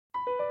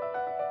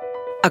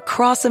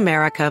Across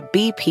America,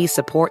 BP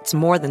supports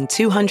more than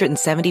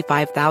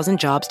 275,000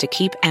 jobs to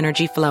keep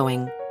energy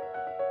flowing.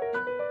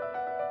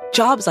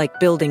 Jobs like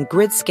building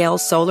grid-scale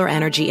solar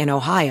energy in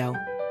Ohio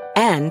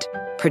and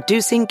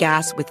producing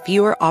gas with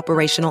fewer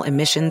operational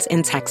emissions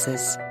in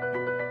Texas.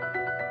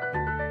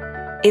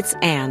 It's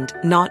and,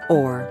 not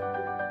or.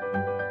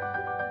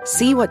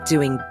 See what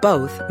doing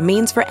both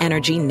means for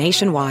energy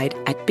nationwide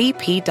at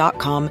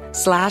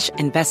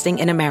bp.com/investing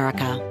in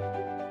America.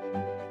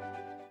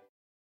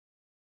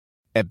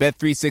 At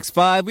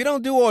Bet365, we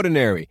don't do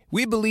ordinary.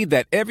 We believe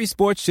that every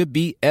sport should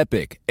be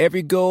epic.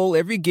 Every goal,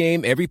 every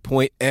game, every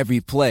point, every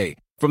play.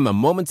 From the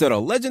moments that are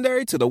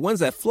legendary to the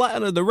ones that fly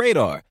under the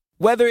radar.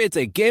 Whether it's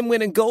a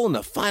game-winning goal in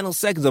the final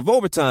seconds of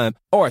overtime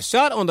or a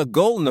shot on the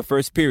goal in the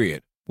first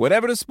period.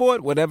 Whatever the sport,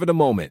 whatever the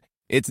moment.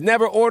 It's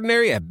never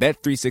ordinary at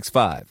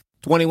Bet365.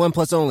 21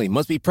 plus only.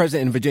 Must be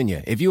present in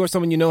Virginia. If you or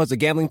someone you know has a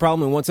gambling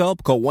problem and wants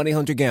help, call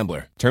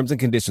 1-800-GAMBLER. Terms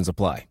and conditions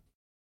apply.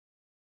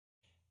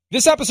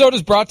 This episode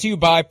is brought to you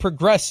by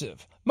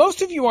Progressive.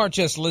 Most of you aren't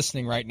just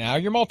listening right now,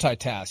 you're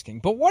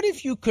multitasking. But what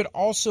if you could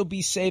also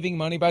be saving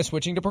money by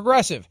switching to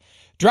Progressive?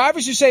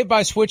 Drivers who save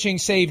by switching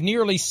save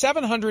nearly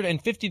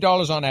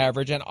 $750 on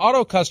average, and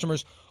auto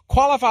customers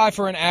qualify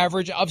for an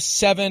average of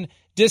 7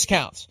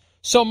 discounts.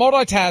 So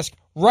multitask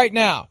right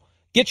now.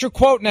 Get your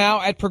quote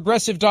now at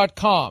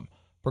Progressive.com.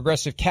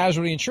 Progressive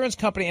Casualty Insurance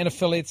Company and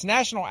affiliates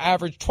national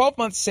average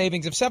 12-month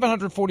savings of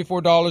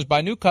 $744 by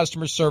new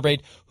customers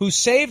surveyed who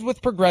saved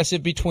with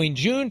Progressive between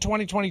June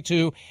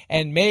 2022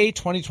 and May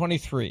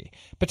 2023.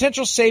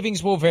 Potential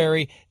savings will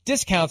vary.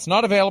 Discounts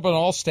not available in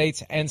all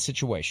states and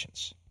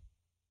situations.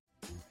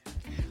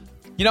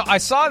 You know, I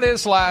saw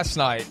this last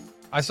night.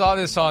 I saw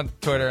this on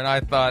Twitter, and I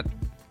thought,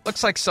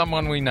 looks like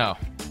someone we know.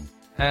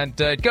 And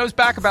it goes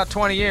back about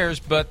 20 years,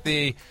 but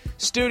the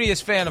studious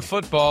fan of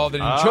football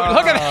that enjoyed.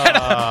 Look at that!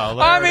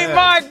 I mean,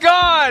 my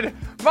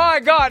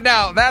God!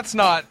 Now that's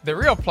not the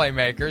real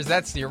playmakers.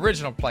 That's the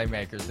original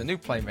playmakers. The new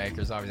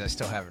playmakers, obviously, I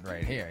still have it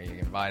right here. You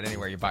can buy it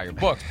anywhere you buy your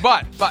books.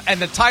 But and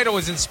the title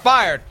is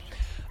inspired.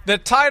 The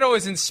title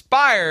is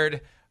inspired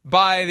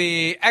by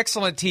the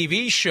excellent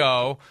TV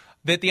show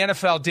that the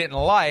NFL didn't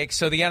like.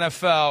 So the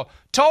NFL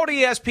told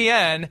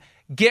ESPN,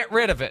 get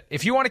rid of it.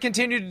 If you want to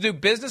continue to do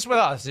business with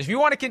us, if you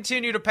want to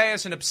continue to pay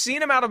us an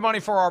obscene amount of money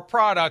for our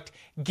product,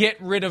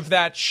 get rid of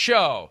that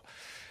show.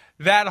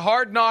 That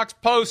Hard Knocks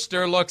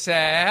poster looks a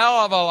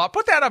hell of a lot.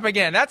 Put that up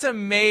again. That's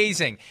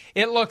amazing.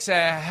 It looks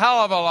a hell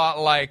of a lot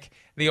like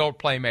the old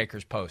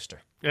Playmakers poster.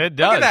 It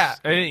does. Look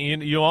at that.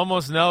 You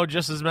almost know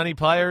just as many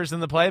players in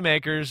the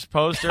Playmakers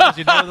poster as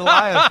you do in the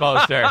Lions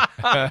poster.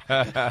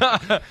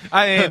 I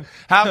mean,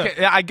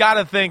 I got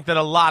to think that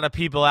a lot of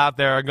people out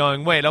there are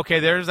going, wait, okay,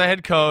 there's the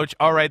head coach.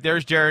 All right,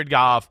 there's Jared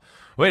Goff.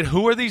 Wait,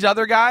 who are these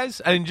other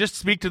guys? And just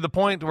speak to the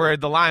point where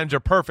the Lions are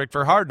perfect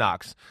for Hard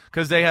Knocks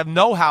because they have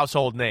no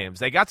household names.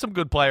 They got some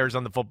good players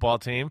on the football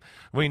team.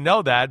 We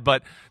know that.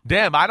 But,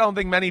 damn, I don't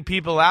think many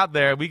people out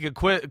there, we could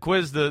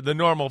quiz the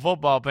normal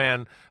football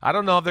fan. I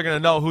don't know if they're going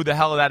to know who the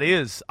hell that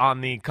is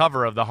on the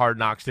cover of the Hard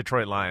Knocks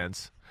Detroit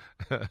Lions.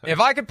 If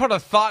I could put a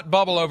thought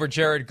bubble over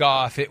Jared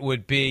Goff, it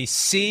would be,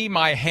 see,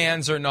 my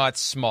hands are not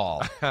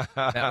small.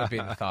 That would be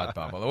the thought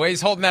bubble. The way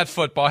he's holding that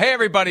football. Hey,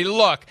 everybody,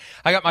 look.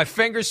 I got my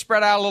fingers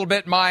spread out a little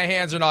bit. My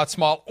hands are not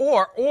small.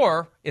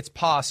 Or it's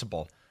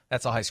possible.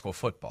 That's a high school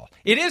football.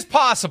 It is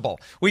possible.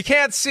 We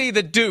can't see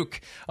the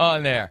Duke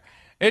on there.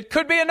 It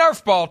could be a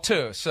Nerf ball,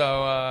 too. So,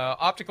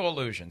 optical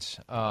illusions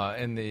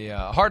in the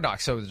Hard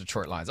Knocks. So the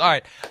Detroit Lions. All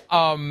right.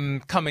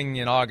 Coming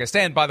in August.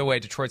 And, by the way,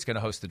 Detroit's going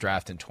to host the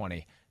draft in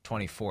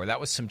 2024. That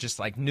was some just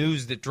like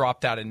news that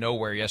dropped out of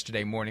nowhere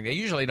yesterday morning. They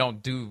usually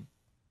don't do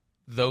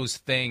those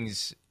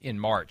things in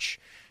March.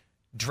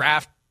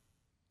 Draft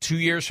 2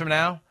 years from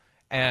now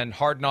and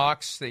Hard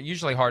Knocks.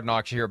 Usually Hard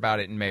Knocks, you hear about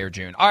it in May or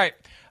June. All right,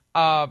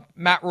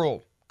 Matt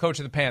Rhule, coach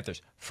of the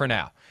Panthers, for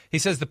now. He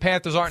says the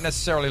Panthers aren't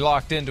necessarily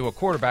locked into a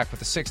quarterback with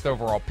the 6th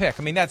overall pick.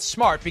 I mean, that's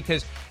smart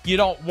because you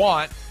don't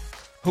want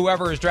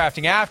whoever is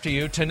drafting after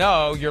you to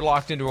know you're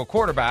locked into a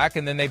quarterback,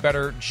 and then they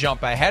better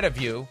jump ahead of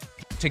you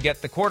to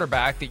get the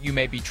quarterback that you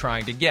may be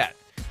trying to get.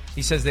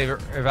 He says they're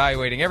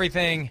evaluating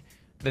everything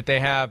that they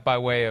have by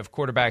way of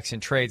quarterbacks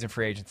and trades and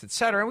free agents, et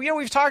cetera. And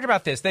we've talked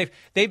about this. They've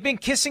been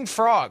kissing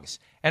frogs,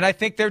 and I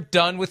think they're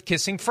done with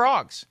kissing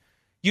frogs.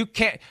 You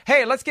can't,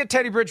 hey, let's get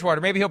Teddy Bridgewater.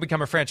 Maybe he'll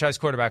become a franchise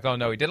quarterback. Oh,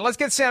 no, he didn't. Let's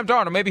get Sam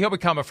Darnold. Maybe he'll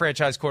become a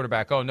franchise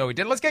quarterback. Oh, no, he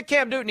didn't. Let's get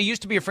Cam Newton. He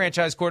used to be a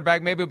franchise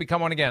quarterback. Maybe he'll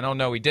become one again. Oh,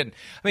 no, he didn't.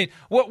 I mean,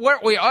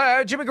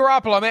 Jimmy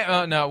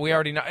Garoppolo. No, we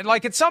already know.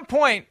 Like, at some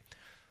point,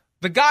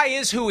 the guy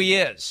is who he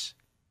is.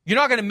 You're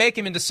not going to make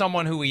him into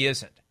someone who he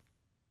isn't.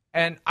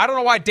 And I don't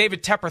know why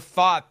David Tepper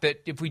thought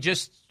that if we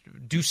just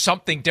do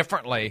something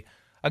differently,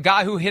 a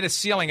guy who hit a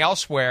ceiling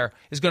elsewhere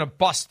is going to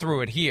bust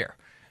through it here.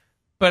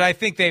 But I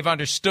think they've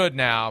understood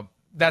now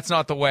that's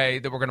not the way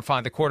that we're going to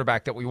find the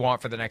quarterback that we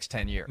want for the next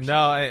 10 years. No,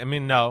 I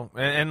mean, no.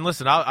 And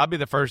listen, I'll be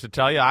the first to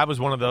tell you, I was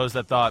one of those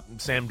that thought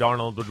Sam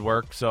Darnold would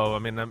work. So, I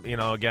mean,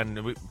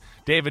 again,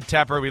 David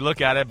Tepper, we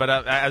look at it, but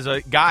as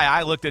a guy,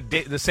 I looked at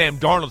the Sam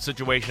Darnold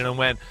situation and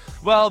went,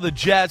 well, the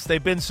Jets,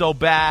 they've been so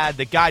bad.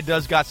 The guy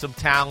does got some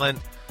talent.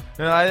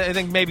 I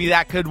think maybe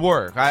that could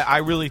work. I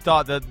really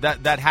thought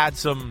that had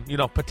some,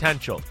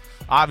 potential.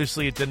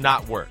 Obviously, it did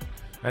not work.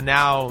 And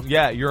now,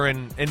 you're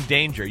in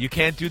danger. You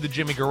can't do the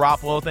Jimmy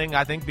Garoppolo thing,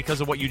 I think,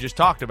 because of what you just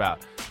talked about.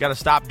 You got to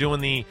stop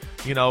doing the,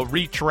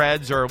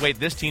 retreads or, wait,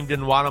 this team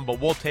didn't want him, but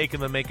we'll take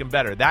him and make him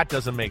better. That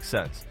doesn't make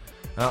sense.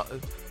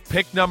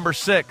 Pick number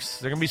 6.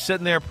 They're going to be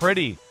sitting there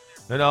pretty,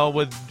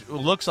 with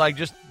looks like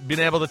just being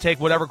able to take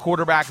whatever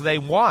quarterback they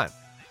want.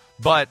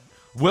 But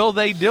will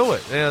they do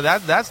it?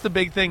 That's the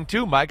big thing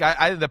too, Mike.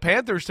 The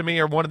Panthers, to me,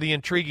 are one of the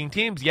intriguing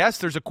teams. Yes,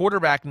 there's a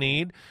quarterback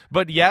need,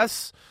 but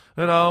yes,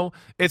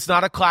 it's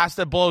not a class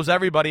that blows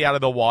everybody out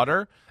of the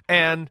water.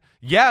 And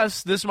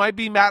yes, this might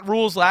be Matt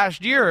Rhule's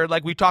last year,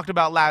 like we talked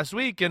about last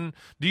week. And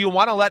do you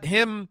want to let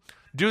him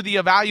do the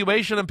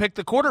evaluation and pick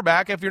the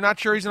quarterback if you're not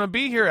sure he's going to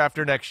be here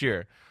after next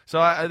year?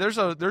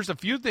 So there's a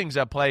few things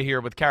at play here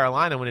with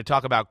Carolina when you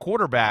talk about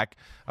quarterback,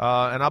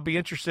 and I'll be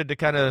interested to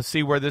kind of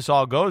see where this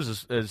all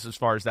goes as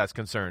far as that's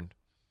concerned.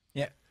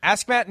 Yeah,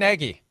 ask Matt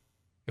Nagy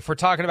if we're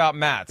talking about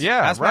Matt. Yeah,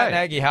 ask right.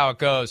 Matt Nagy how it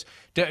goes.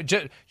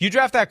 You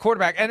draft that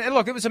quarterback, and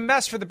look, it was a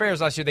mess for the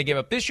Bears last year. They gave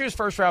up this year's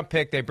first-round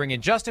pick. They bring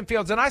in Justin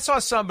Fields, and I saw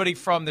somebody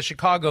from the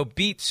Chicago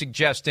beat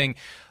suggesting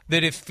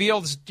that if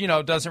Fields,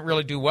 doesn't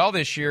really do well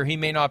this year, he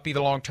may not be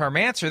the long-term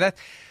answer.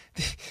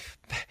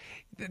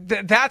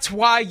 That's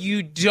why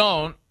you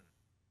don't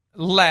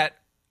let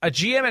a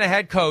GM and a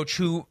head coach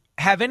who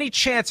have any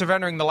chance of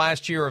entering the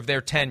last year of their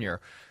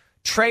tenure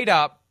trade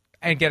up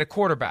and get a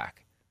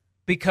quarterback.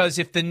 Because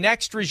if the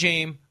next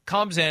regime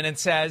comes in and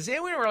says, we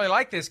don't really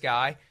like this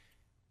guy,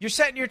 you're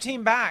setting your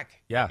team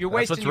back. Yeah, you're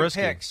wasting your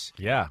picks.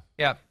 Yeah.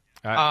 Yeah.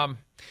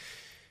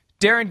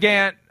 Darren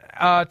Gant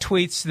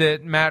tweets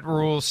that Matt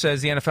Rhule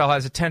says the NFL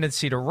has a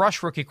tendency to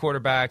rush rookie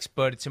quarterbacks,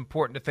 but it's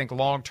important to think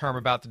long-term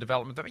about the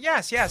development.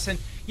 Yes. And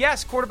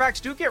yes,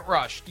 quarterbacks do get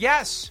rushed.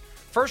 Yes,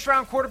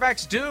 first-round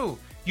quarterbacks do.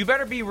 You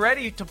better be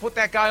ready to put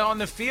that guy on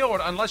the field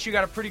unless you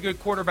got a pretty good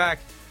quarterback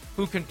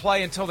who can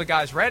play until the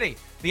guy's ready.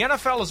 The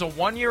NFL is a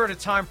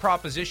one-year-at-a-time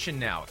proposition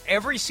now.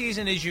 Every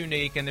season is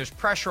unique, and there's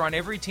pressure on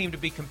every team to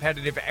be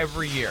competitive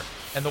every year.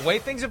 And the way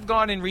things have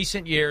gone in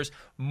recent years,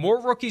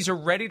 more rookies are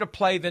ready to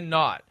play than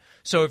not.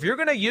 So if you're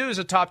going to use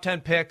a top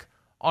 10 pick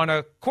on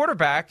a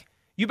quarterback,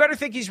 you better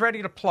think he's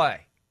ready to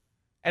play.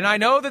 And I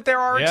know that there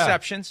are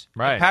exceptions.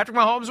 Right. Patrick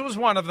Mahomes was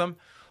one of them.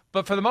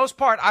 But for the most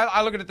part,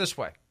 I look at it this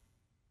way.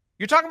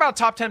 You're talking about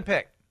a top 10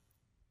 pick.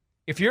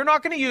 If you're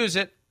not going to use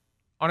it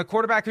on a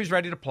quarterback who's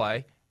ready to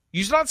play,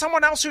 use it on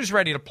someone else who's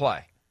ready to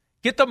play.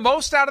 Get the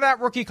most out of that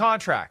rookie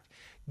contract.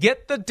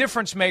 Get the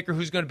difference maker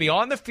who's going to be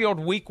on the field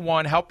week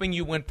 1 helping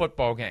you win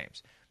football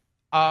games.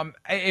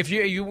 If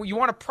you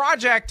want a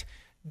project,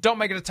 don't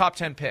make it a top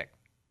 10 pick.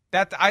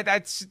 I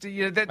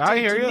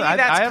hear you.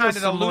 That's kind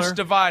of the loose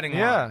dividing line.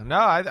 Yeah, no,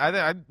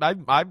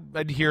 I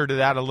adhere to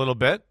that a little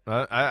bit.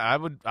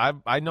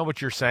 I know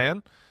what you're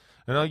saying.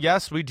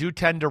 Yes, we do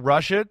tend to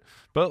rush it,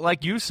 but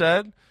like you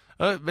said,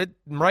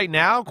 right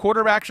now,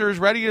 quarterbacks are as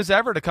ready as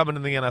ever to come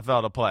into the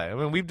NFL to play. I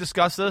mean, we've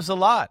discussed this a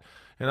lot.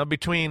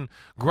 Between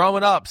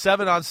growing up,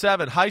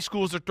 7-on-7, high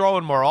schools are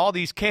throwing more, all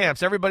these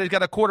camps, everybody's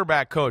got a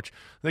quarterback coach.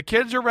 The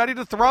kids are ready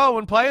to throw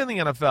and play in the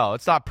NFL.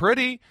 It's not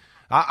pretty.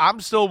 I'm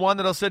still one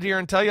that'll sit here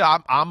and tell you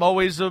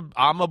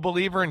I'm a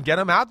believer in get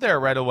them out there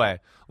right away.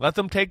 Let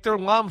them take their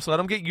lumps. Let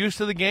them get used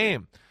to the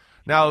game.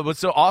 Now,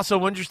 what's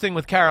also interesting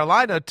with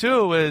Carolina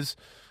too is,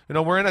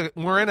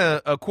 we're in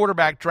a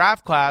quarterback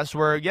draft class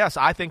where, yes,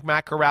 I think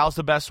Matt Corral's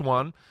the best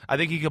one. I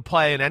think he could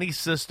play in any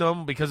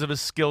system because of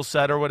his skill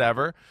set or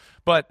whatever.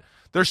 But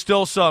there's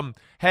still some,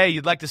 hey,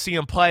 you'd like to see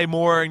him play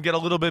more and get a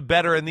little bit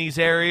better in these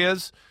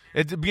areas.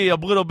 It'd be a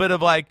little bit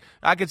of I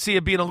could see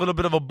it being a little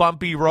bit of a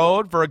bumpy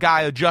road for a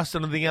guy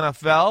adjusting to the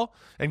NFL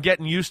and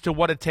getting used to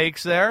what it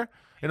takes there.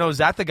 Is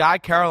that the guy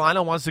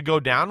Carolina wants to go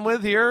down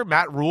with here?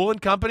 Matt Rhule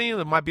and company,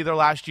 that might be their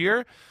last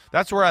year.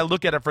 That's where I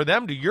look at it for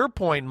them. To your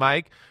point,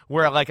 Mike,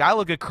 where I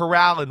look at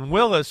Corral and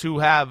Willis, who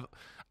have,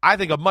 I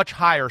think, a much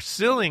higher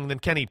ceiling than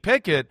Kenny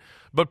Pickett,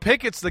 but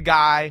Pickett's the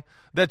guy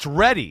that's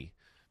ready,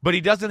 but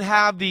he doesn't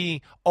have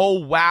the,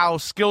 wow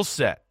skill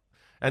set.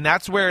 And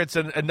that's where it's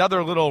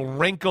another little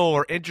wrinkle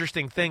or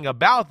interesting thing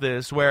about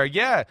this where,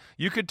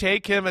 you could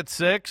take him at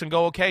 6 and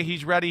go, okay,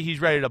 he's ready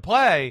to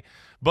play.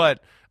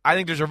 But I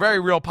think there's a very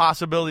real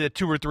possibility that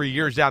 2 or 3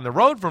 years down the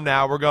road from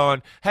now, we're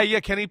going, hey,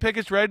 Kenny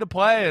Pickett's ready to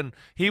play, and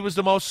he was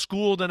the most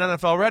schooled and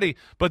NFL ready.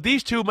 But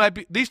these two are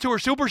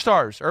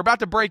superstars, are about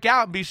to break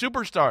out and be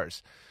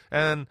superstars.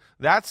 And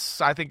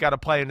that's, I think, got to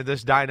play into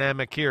this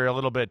dynamic here a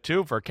little bit,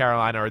 too, for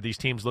Carolina or these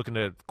teams looking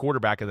to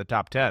quarterback in the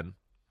top 10.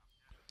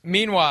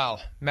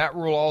 Meanwhile, Matt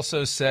Rhule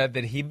also said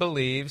that he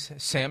believes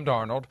Sam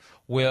Darnold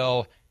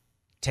will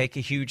take a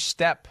huge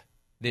step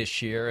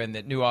this year and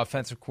that new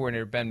offensive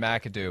coordinator Ben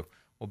McAdoo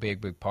will be a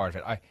big part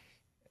of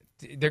it.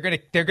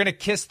 They're gonna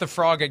kiss the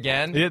frog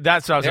again. Yeah,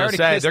 that's what I was going to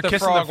say. They're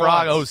kissing the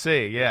frog once.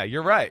 OC. Yeah,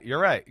 you're right.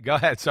 Go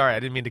ahead. Sorry, I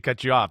didn't mean to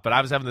cut you off, but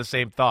I was having the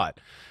same thought.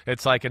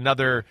 It's like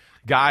another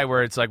guy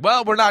where it's like,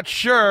 well, we're not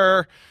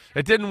sure.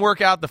 It didn't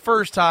work out the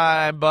first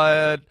time,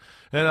 but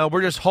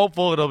we're just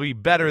hopeful it'll be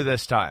better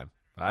this time.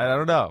 I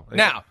don't know.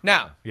 Now,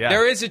 yeah.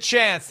 There is a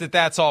chance that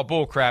that's all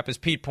bullcrap, as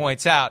Pete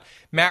points out.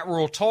 Matt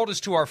Rhule told us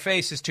to our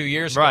faces 2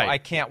 years ago, Right. I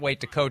can't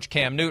wait to coach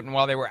Cam Newton,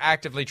 while they were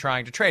actively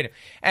trying to trade him.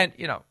 And,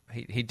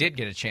 he did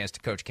get a chance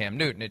to coach Cam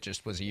Newton. It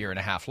just was a year and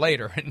a half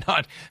later, and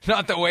not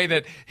the way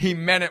that he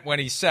meant it when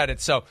he said it.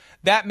 So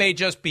that may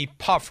just be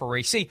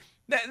puffery. See,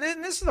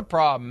 this is the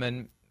problem,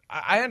 and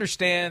I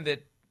understand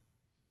that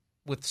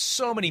with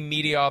so many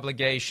media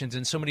obligations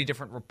and so many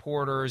different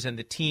reporters and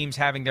the teams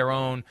having their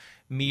own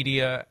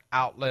media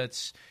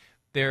outlets,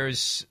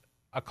 there's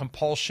a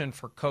compulsion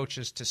for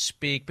coaches to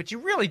speak, but you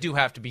really do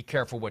have to be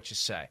careful what you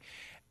say.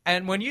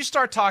 And when you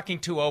start talking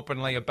too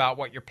openly about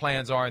what your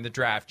plans are in the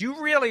draft,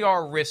 you really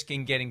are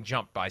risking getting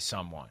jumped by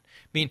someone.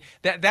 I mean,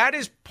 that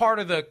is part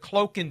of the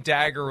cloak and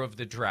dagger of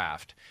the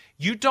draft.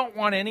 You don't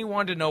want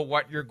anyone to know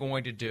what you're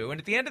going to do. And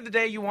at the end of the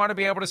day, you want to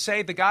be able to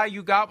say the guy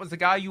you got was the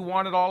guy you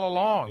wanted all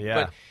along. Yeah.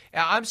 But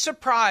I'm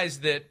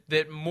surprised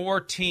that more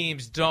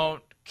teams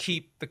don't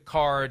keep the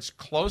cards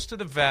close to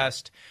the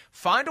vest,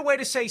 find a way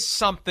to say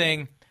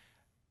something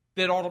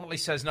that ultimately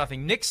says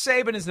nothing. Nick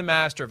Saban is the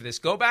master of this.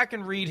 Go back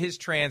and read his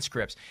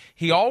transcripts.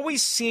 He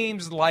always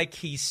seems like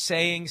he's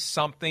saying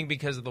something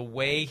because of the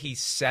way he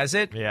says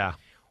it. Yeah.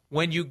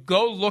 When you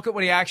go look at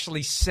what he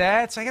actually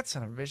said, it's like, that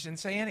son of a bitch didn't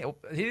say anything.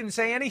 He didn't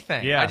say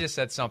anything. Yeah. I just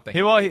said something.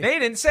 They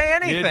didn't say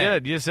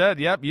anything. You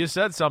did. You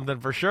said something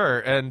for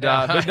sure. And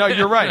but no,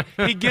 you're right.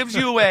 He gives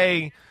you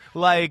a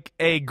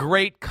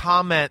great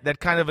comment that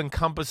kind of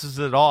encompasses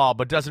it all,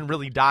 but doesn't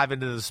really dive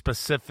into the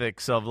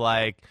specifics of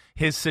like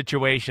his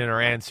situation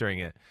or answering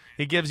it.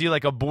 He gives you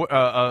like a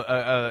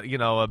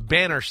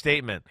banner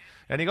statement,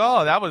 and you go,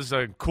 "Oh, that was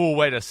a cool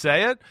way to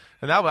say it."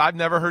 And I've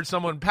never heard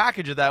someone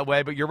package it that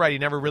way. But you're right; he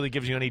never really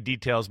gives you any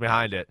details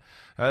behind it.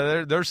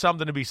 There's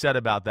something to be said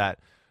about that.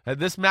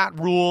 This Matt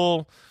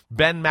Rhule,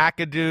 Ben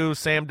McAdoo,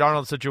 Sam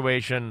Darnold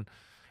situation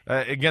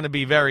going to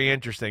be very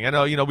interesting. I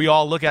know, we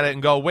all look at it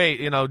and go, "Wait,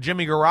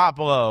 Jimmy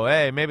Garoppolo,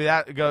 hey,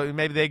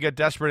 maybe they get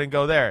desperate and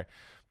go there."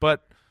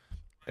 But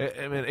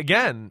I mean,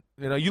 again,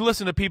 you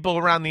listen to people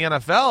around the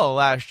NFL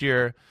last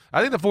year. I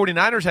think the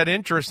 49ers had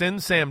interest in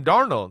Sam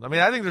Darnold. I mean,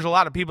 I think there's a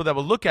lot of people that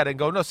would look at it and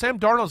go, no, Sam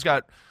Darnold's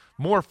got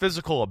more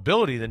physical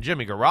ability than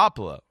Jimmy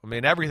Garoppolo. I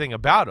mean, everything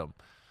about him.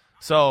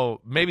 So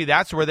maybe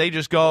that's where they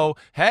just go,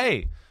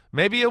 hey,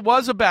 maybe it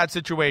was a bad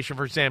situation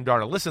for Sam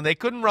Darnold. Listen, they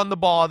couldn't run the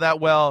ball that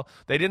well.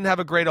 They didn't have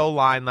a great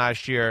O-line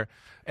last year.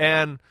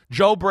 And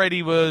Joe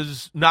Brady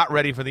was not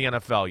ready for the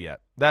NFL yet.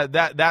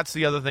 That's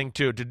the other thing,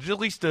 too, to at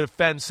least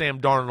defend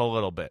Sam Darnold a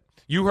little bit.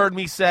 You heard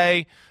me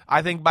say,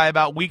 I think by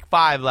about week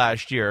 5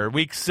 last year, or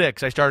week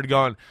 6, I started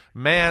going,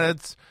 man,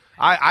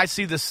 I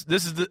see this.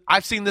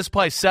 I've seen this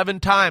play 7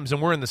 times,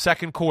 and we're in the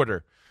second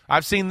quarter.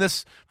 I've seen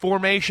this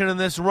formation and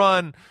this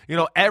run,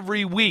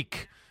 every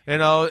week.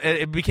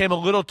 It became a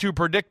little too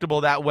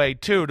predictable that way,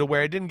 too, to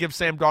where it didn't give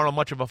Sam Darnold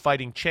much of a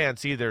fighting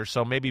chance either.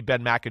 So maybe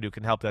Ben McAdoo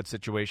can help that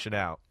situation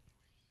out.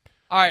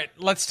 All right,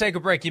 let's take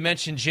a break. You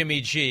mentioned Jimmy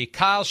G.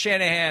 Kyle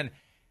Shanahan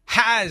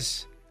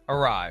has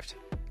arrived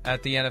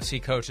at the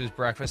NFC Coaches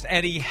Breakfast,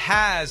 and he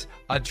has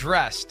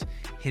addressed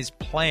his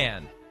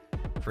plan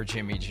for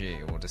Jimmy G.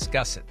 We'll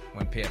discuss it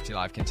when PFT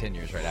Live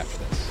continues right after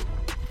this.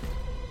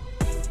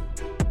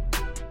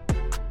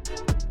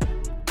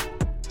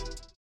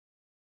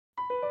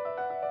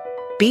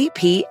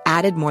 BP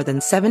added more than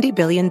 $70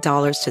 billion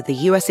to the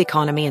U.S.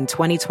 economy in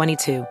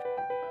 2022.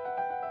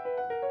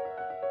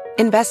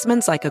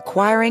 Investments like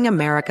acquiring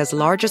America's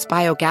largest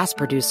biogas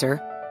producer,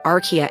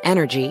 Archaea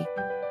Energy,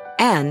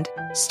 and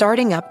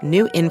starting up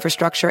new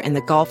infrastructure in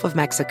the Gulf of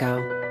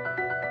Mexico.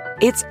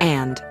 It's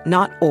and,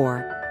 not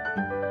or.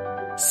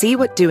 See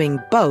what doing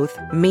both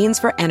means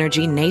for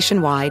energy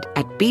nationwide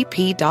at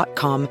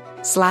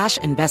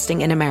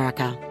bp.com/investing in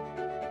America.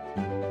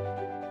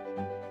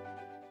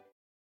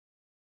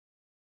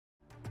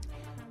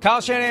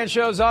 Kyle Shanahan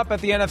shows up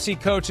at the NFC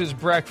Coaches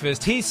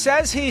Breakfast. He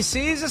says he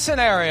sees a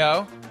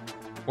scenario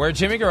where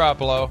Jimmy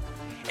Garoppolo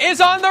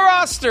is on the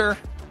roster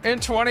in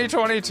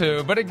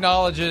 2022, but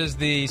acknowledges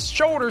the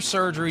shoulder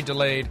surgery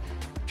delayed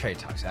trade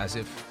talks, as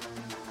if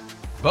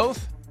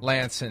both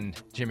Lance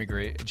and Jimmy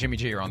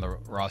G are on the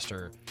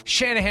roster.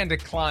 Shanahan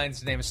declines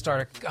to name a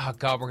starter. Oh,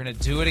 God, we're going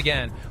to do it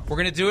again. We're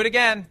going to do it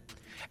again.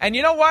 And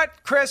you know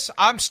what, Chris?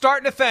 I'm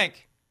starting to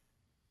think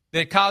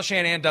that Kyle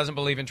Shanahan doesn't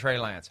believe in Trey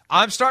Lance.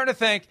 I'm starting to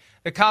think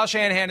that Kyle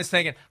Shanahan is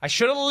thinking, I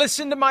should have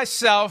listened to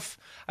myself.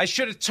 I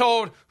should have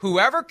told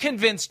whoever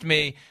convinced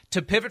me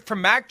to pivot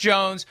from Mac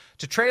Jones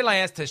to Trey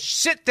Lance to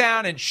sit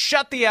down and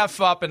shut the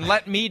F up and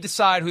let me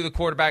decide who the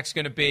quarterback's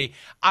going to be.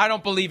 I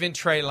don't believe in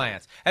Trey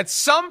Lance. At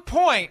some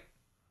point,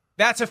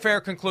 that's a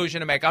fair conclusion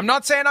to make. I'm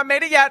not saying I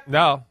made it yet.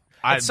 No.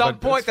 At some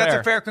point, that's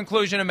a fair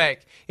conclusion to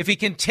make. If he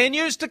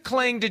continues to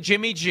cling to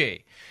Jimmy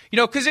G,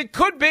 because it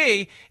could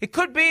be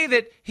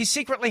that he's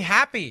secretly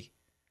happy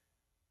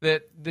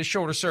that the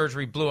shoulder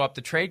surgery blew up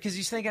the trade because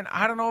he's thinking,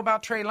 I don't know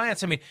about Trey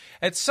Lance. I mean,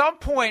 at some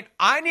point,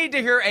 I need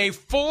to hear a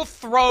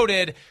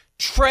full-throated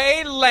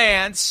Trey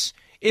Lance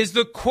is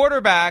the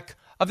quarterback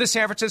of the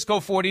San Francisco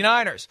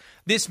 49ers.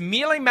 This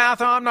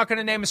mealy-mouth, I'm not going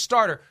to name a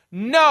starter.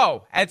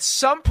 No, at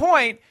some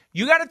point,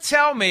 you got to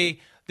tell me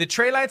that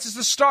Trey Lance is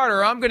the starter,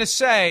 or I'm going to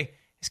say,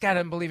 this guy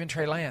doesn't believe in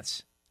Trey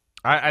Lance.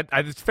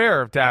 It's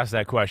fair to ask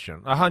that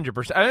question,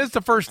 100%. And it's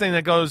the first thing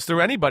that goes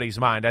through anybody's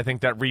mind, I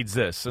think, that reads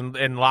this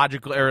and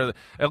logically, or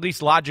at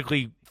least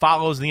logically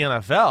follows the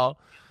NFL.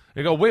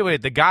 You go,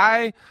 wait, the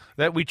guy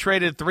that we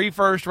traded 3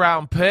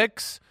 first-round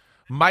picks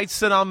might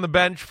sit on the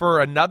bench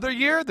for another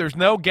year? There's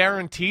no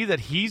guarantee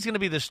that he's going to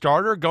be the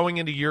starter going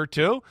into year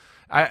 2?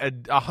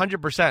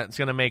 100% it's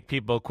going to make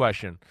people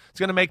question. It's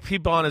going to make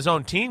people on his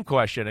own team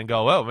question and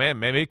go, oh, man,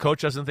 maybe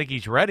coach doesn't think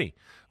he's ready.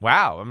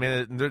 Wow. I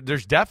mean,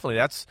 there's definitely,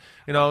 that's,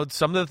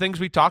 some of the things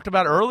we talked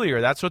about earlier.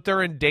 That's what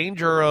they're in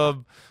danger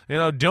of,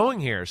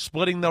 doing here,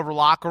 splitting the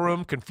locker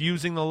room,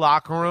 confusing the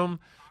locker room,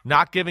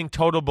 not giving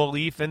total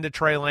belief into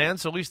Trey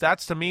Lance. At least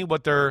that's, to me,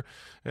 what they're,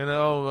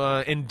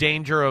 in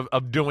danger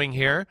of doing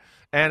here.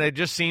 And it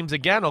just seems,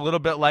 again, a little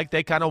bit like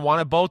they kind of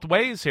want it both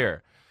ways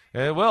here.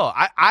 It will.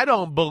 I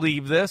don't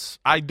believe this.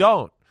 I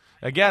don't.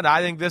 Again,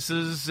 I think this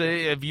is,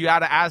 if you had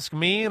to ask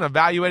me and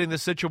evaluating the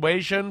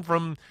situation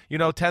from,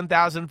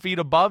 10,000 feet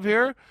above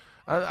here,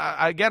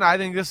 I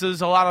think this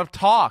is a lot of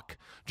talk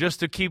just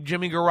to keep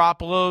Jimmy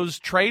Garoppolo's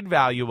trade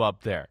value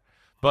up there.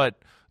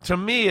 But to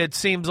me, it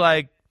seems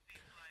like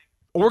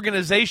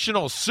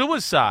organizational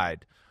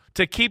suicide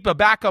to keep a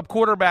backup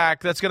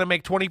quarterback that's going to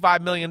make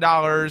 $25 million,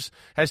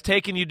 has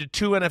taken you to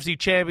 2 NFC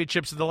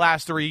championships in the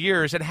last 3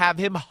 years, and have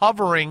him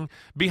hovering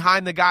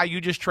behind the guy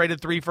you just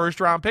traded 3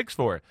 first-round picks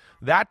for.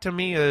 That, to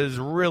me, is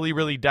really,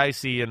 really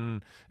dicey,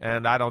 and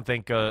I don't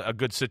think a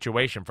good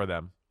situation for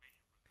them.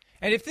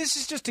 And if this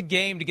is just a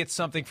game to get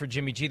something for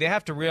Jimmy G, they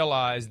have to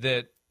realize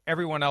that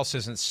everyone else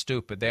isn't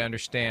stupid. They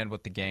understand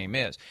what the game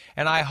is.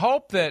 And I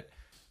hope that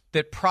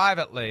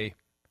privately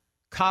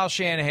Kyle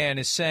Shanahan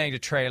is saying to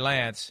Trey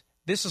Lance,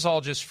 this is all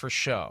just for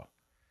show.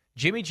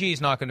 Jimmy G is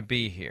not going to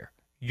be here.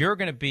 You're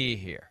going to be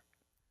here.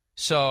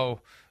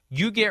 So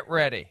you get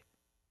ready.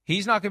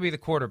 He's not going to be the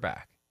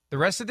quarterback. The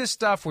rest of this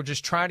stuff, we're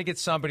just trying to get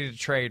somebody to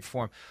trade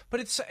for him. But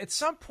at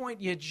some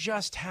point, you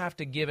just have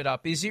to give it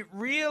up. Is it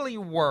really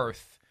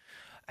worth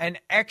an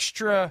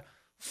extra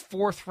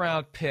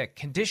 4th-round pick,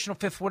 conditional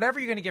 5th, whatever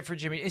you're going to get for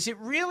Jimmy? Is it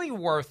really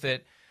worth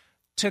it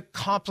to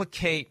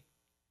complicate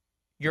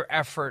your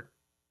effort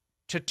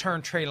to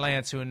turn Trey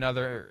Lance to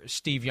another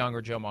Steve Young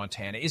or Joe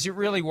Montana? Is it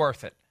really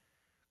worth it?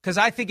 Because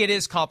I think it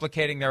is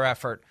complicating their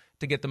effort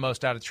to get the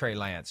most out of Trey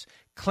Lance.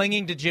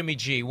 Clinging to Jimmy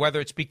G,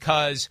 whether it's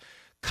because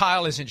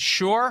Kyle isn't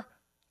sure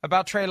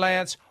about Trey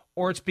Lance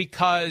or it's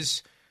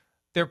because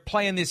they're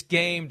playing this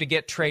game to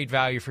get trade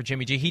value for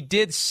Jimmy G. He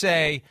did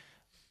say,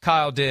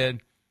 Kyle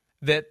did,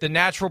 that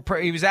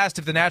he was asked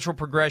if the natural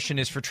progression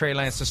is for Trey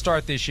Lance to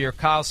start this year.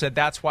 Kyle said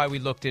that's why we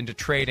looked into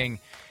trading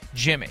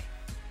Jimmy.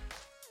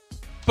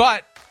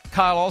 But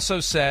Kyle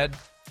also said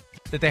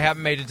that they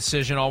haven't made a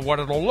decision on what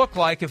it'll look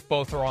like if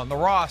both are on the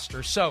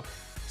roster. So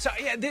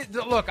yeah,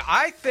 look,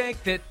 I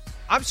think that,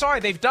 I'm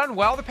sorry, they've done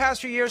well the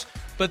past few years,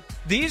 but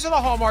these are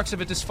the hallmarks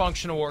of a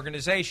dysfunctional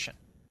organization.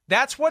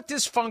 That's what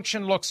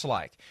dysfunction looks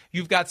like.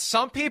 You've got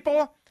some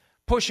people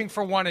pushing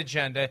for one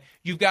agenda.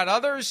 You've got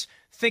others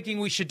thinking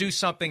we should do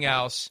something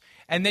else.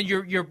 And then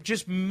you're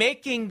just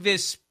making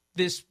this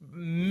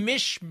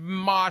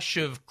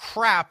mishmash of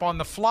crap on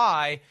the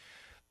fly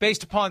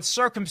based upon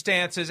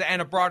circumstances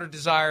and a broader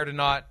desire to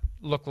not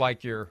look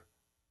like you're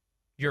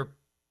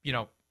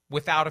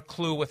without a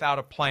clue, without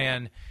a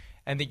plan,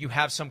 and that you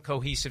have some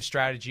cohesive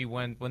strategy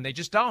when they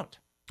just don't.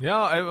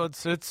 Yeah,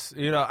 it's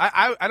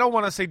I don't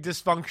want to say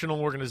dysfunctional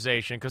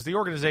organization because the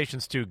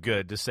organization's too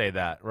good to say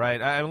that, right?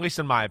 At least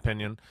in my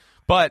opinion.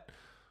 But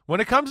when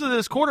it comes to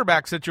this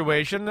quarterback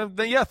situation,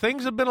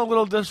 things have been a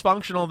little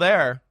dysfunctional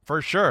there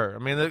for sure. I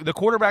mean, the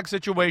quarterback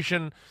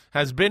situation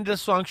has been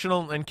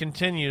dysfunctional and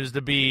continues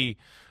to be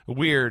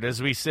weird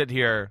as we sit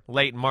here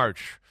late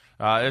March.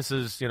 This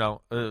is,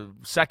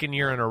 second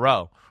year in a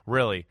row,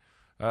 really.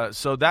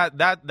 So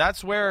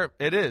that's where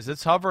it is.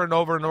 It's hovering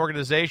over an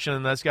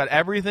organization that's got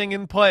everything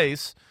in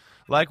place,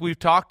 like we've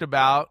talked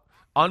about,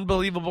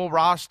 unbelievable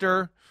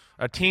roster,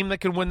 a team that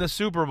can win the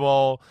Super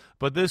Bowl,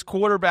 but this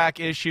quarterback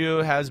issue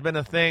has been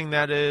a thing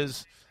that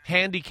has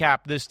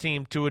handicapped this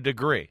team to a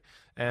degree.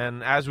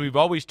 And as we've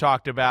always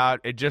talked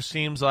about, it just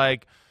seems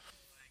like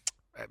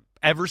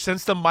ever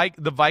since the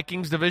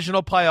Vikings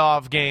divisional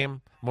playoff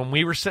game, when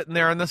we were sitting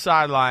there on the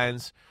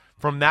sidelines,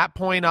 from that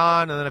point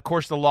on, and then, of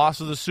course, the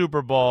loss of the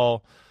Super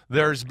Bowl,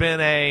 there's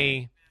been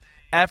a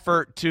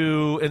effort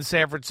to, in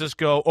San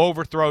Francisco,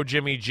 overthrow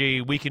Jimmy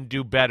G. We can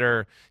do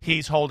better.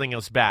 He's holding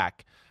us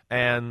back.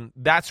 And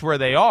that's where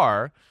they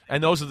are.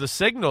 And those are the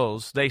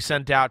signals they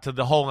sent out to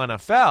the whole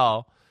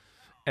NFL.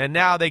 And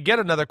now they get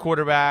another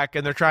quarterback,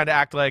 and they're trying to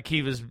act like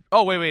he was,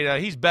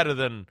 he's better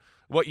than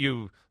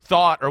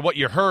thought or what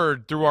you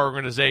heard through our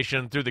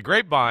organization, through the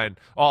grapevine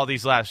all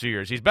these last few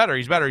years. He's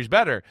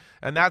better.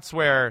 And that's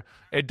where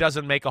it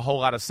doesn't make a whole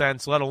lot of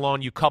sense, let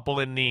alone you couple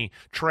in the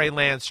Trey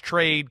Lance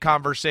trade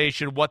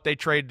conversation, what they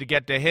traded to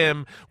get to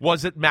him.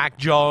 Was it Mac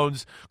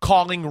Jones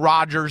calling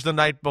Rodgers the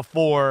night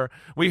before?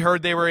 We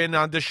heard they were in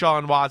on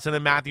Deshaun Watson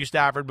and Matthew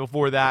Stafford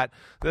before that.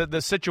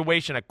 The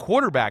situation at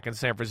quarterback in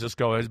San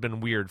Francisco has been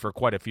weird for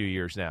quite a few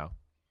years now.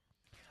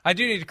 I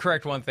do need to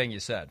correct one thing you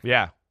said.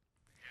 Yeah.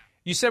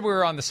 You said we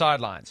were on the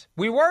sidelines.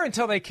 We were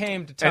until they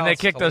came to tell us. And they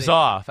kicked us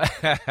off.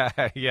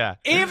 Yeah.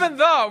 Even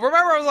though,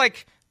 remember, I was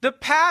like, the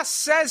pass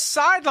says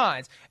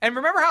sidelines. And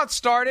remember how it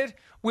started?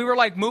 We were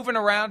like moving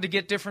around to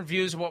get different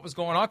views of what was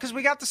going on because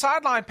we got the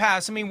sideline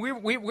pass. I mean,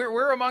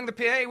 we're among the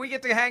PA. We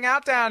get to hang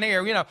out down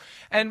here,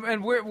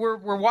 and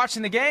we're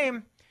watching the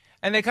game.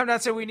 And they come down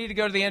and say, we need to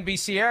go to the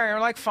NBC area. And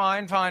we're like,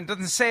 fine.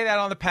 Doesn't say that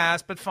on the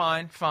pass, but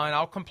fine.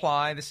 I'll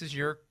comply. This is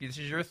your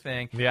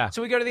thing. Yeah.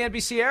 So we go to the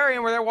NBC area,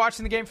 and we're there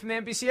watching the game from the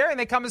NBC area. And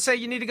they come and say,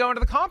 you need to go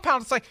into the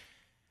compound. It's like,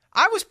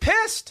 I was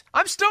pissed.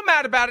 I'm still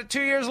mad about it 2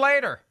 years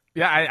later.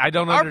 Yeah, I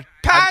don't understand.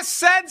 Our pass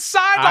said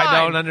sideline.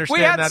 I don't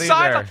understand that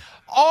either.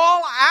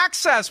 All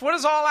access. What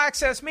does all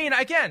access mean?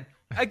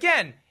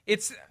 Again,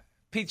 it's...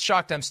 Pete's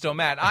shocked I'm still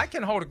mad. I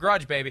can hold a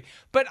grudge, baby.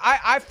 But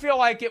I feel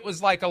like it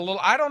was like a little,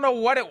 I don't know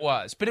what it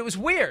was, but it was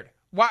weird.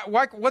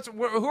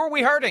 Who are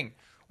we hurting?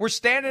 We're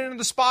standing in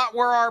the spot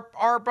where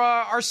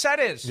our set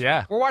is.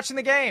 Yeah. We're watching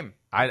the game.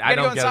 I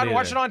don't go inside get it and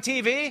watch it on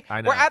TV. I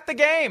know. We're at the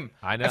game.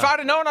 I know. If I'd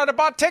have known, I'd have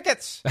bought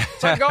tickets.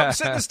 So I could go and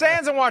sit in the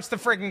stands and watch the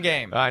freaking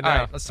game. I know. All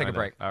right, let's take a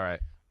break. All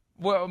right.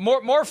 Well,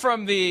 more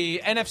from the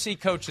NFC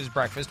Coaches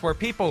Breakfast, where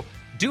people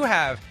do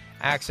have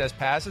access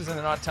passes, and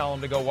they're not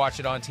telling them to go watch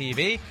it on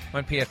TV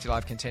when PFT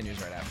Live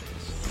continues right after this.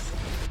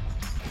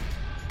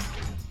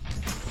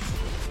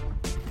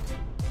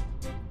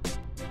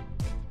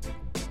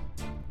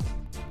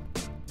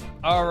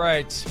 All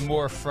right,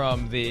 more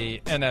from the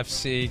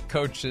NFC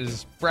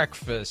Coaches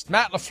Breakfast.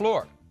 Matt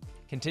LaFleur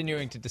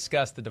continuing to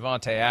discuss the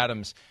Davante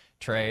Adams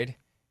trade.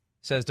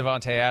 Says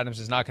Davante Adams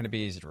is not going to be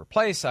easy to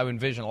replace. I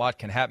envision a lot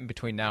can happen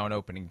between now and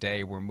opening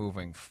day. We're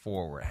moving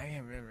forward.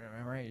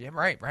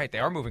 Right. They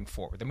are moving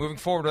forward. They're moving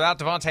forward without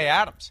Davante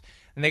Adams.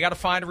 And they got to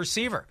find a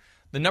receiver.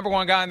 The number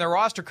one guy on their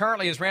roster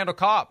currently is Randall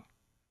Cobb.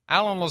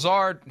 Allen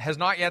Lazard has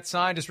not yet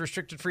signed his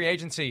restricted free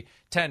agency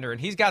tender,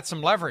 and he's got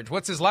some leverage.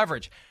 What's his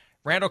leverage?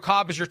 Randall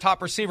Cobb is your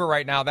top receiver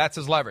right now. That's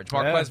his leverage.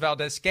 Marquez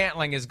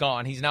Valdez-Scantling is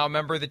gone. He's now a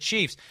member of the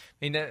Chiefs.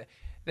 I mean,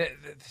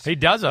 he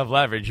does have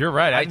leverage. You're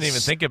right. I didn't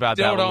even think about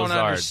that. Still don't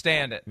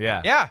understand it.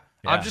 Yeah.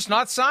 I'm just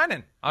not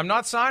signing. I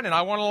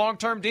want a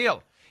long-term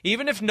deal.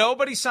 Even if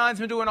nobody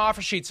signs him to an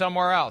offer sheet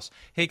somewhere else,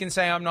 he can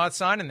say, I'm not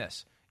signing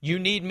this. You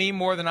need me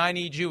more than I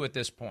need you at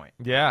this point.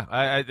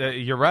 Yeah,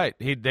 you're right.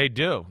 They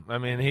do. I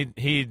mean,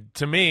 he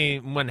to me,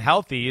 when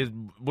healthy,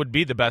 would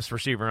be the best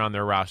receiver on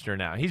their roster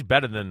now. He's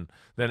better than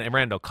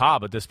Randall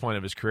Cobb at this point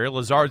of his career.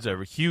 Lazard's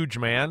a huge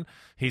man.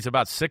 He's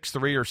about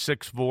 6'3" or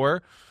 6'4".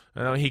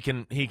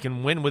 He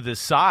can win with his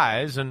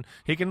size, and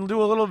he can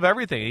do a little of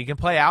everything. He can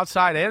play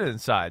outside and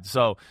inside.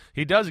 So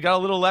he does got a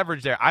little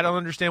leverage there. I don't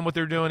understand what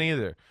they're doing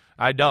either.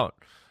 I don't.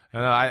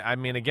 I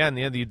mean, again,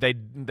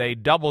 they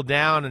double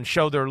down and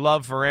show their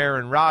love for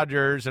Aaron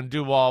Rodgers and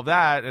do all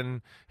that,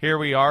 and here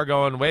we are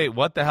going, wait,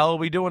 what the hell are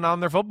we doing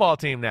on their football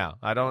team now?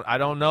 I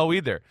don't know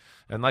either.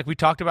 And like we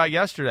talked about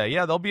yesterday,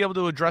 yeah, they'll be able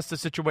to address the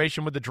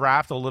situation with the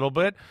draft a little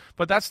bit,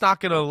 but that's not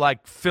going to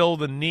fill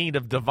the need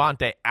of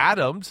Davante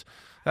Adams.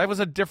 That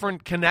was a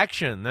different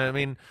connection. I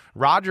mean,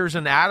 Rodgers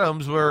and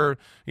Adams were,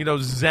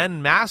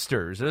 Zen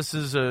masters. This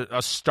is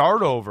a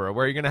start over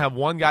where you're going to have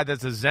one guy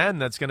that's a Zen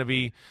that's going to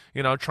be,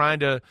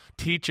 trying to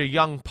teach a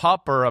young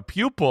pup or a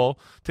pupil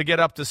to get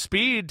up to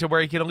speed to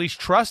where he can at least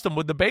trust them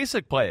with the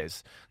basic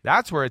plays.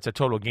 That's where it's a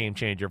total game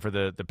changer for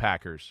the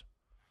Packers.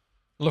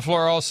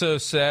 LaFleur also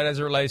said, as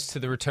it relates to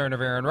the return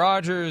of Aaron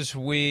Rodgers,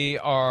 we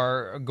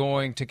are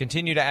going to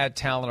continue to add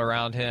talent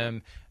around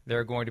him. There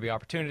are going to be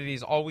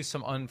opportunities, always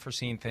some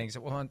unforeseen things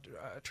that will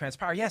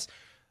transpire. Yes,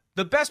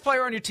 the best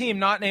player on your team,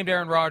 not named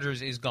Aaron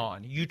Rodgers, is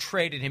gone. You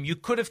traded him. You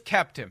could have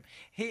kept him.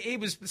 He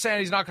was saying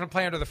he's not going to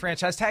play under the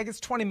franchise tag. It's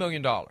 $20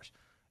 million.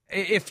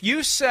 If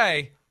you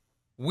say,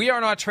 we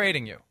are not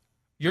trading you,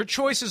 your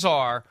choices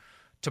are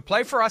to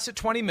play for us at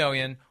 $20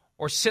 million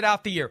or sit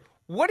out the year.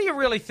 What do you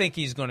really think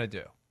he's going to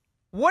do?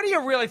 What do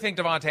you really think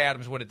Davante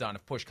Adams would have done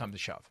if push comes to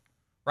shove?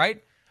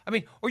 Right? I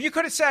mean, or you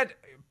could have said,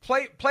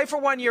 play for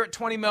 1 year at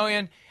 $20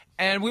 million,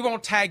 and we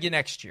won't tag you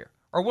next year,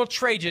 or we'll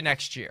trade you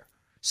next year.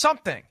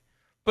 Something.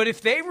 But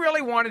if they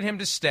really wanted him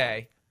to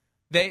stay,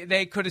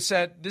 they could have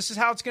said, this is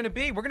how it's going to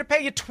be. We're going to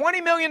pay you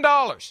 $20 million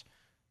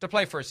to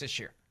play for us this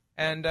year.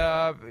 And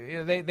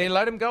they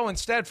let him go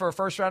instead for a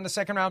first-round and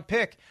second-round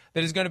pick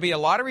that is going to be a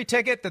lottery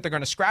ticket that they're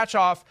going to scratch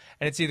off,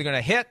 and it's either going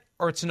to hit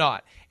or it's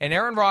not. And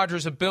Aaron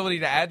Rodgers' ability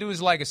to add to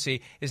his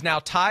legacy is now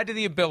tied to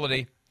the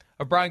ability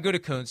of Brian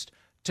Gutekunst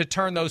to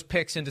turn those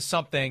picks into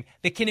something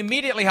that can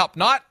immediately help,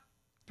 not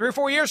 3 or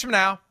 4 years from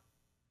now,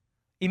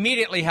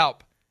 immediately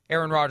help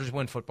Aaron Rodgers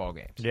win football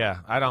games. Yeah,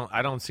 I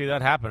don't see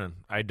that happening.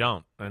 I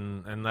don't.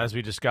 And as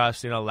we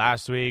discussed,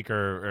 last week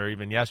or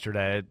even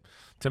yesterday, it,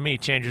 to me,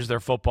 changes their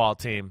football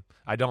team.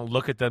 I don't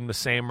look at them the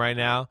same right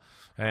now.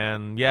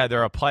 And, yeah,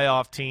 they're a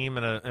playoff team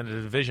in a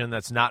division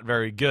that's not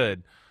very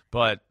good.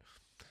 But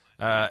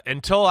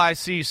until I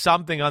see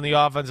something on the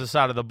offensive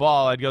side of the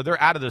ball, I'd go,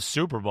 they're out of the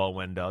Super Bowl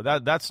window.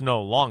 That's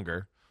no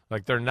longer.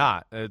 Like, they're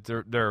not.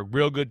 They're a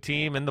real good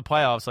team in the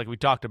playoffs, like we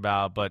talked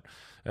about. But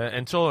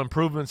until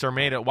improvements are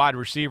made at wide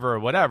receiver or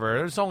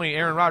whatever, it's only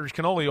Aaron Rodgers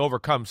can only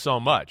overcome so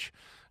much.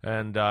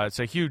 And it's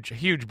a huge,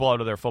 huge blow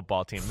to their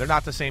football team. They're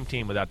not the same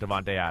team without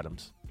Devontae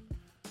Adams.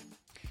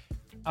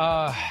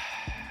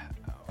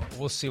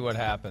 We'll see what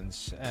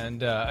happens.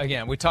 And,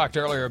 again, we talked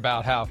earlier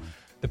about how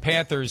the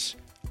Panthers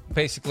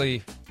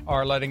basically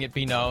are letting it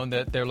be known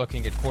that they're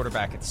looking at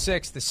quarterback at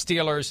 6. The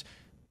Steelers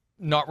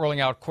not rolling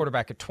out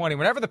quarterback at 20.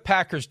 Whenever the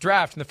Packers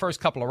draft in the first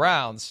couple of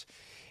rounds,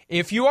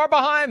 if you are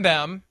behind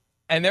them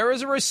and there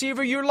is a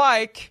receiver you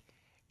like,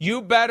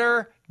 you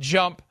better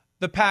jump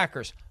the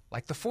Packers,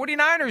 like the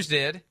 49ers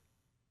did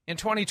in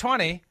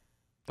 2020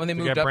 when they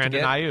moved up to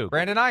get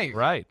Brandon Ayuk.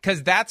 Right.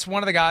 Because that's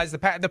one of the guys.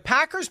 The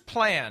Packers'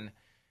 plan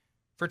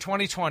for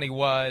 2020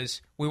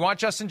 was, we want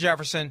Justin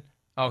Jefferson.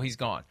 Oh, he's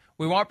gone.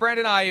 We want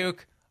Brandon Ayuk.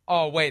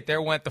 Oh, wait,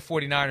 there went the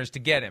 49ers to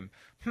get him.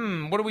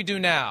 What do we do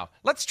now?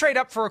 Let's trade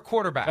up for a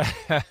quarterback.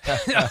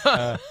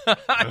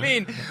 I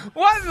mean,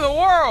 what in the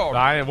world?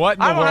 I don't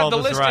have the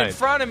list in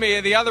front of me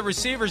of the other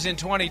receivers in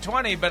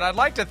 2020, but I'd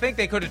like to think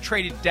they could have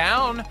traded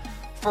down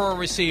for a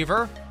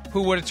receiver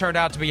who would have turned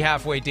out to be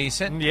halfway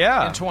decent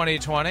in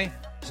 2020.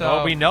 So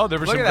well, we know there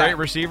were some great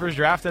receivers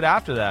drafted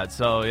after that.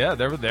 So yeah,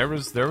 there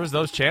was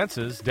those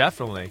chances,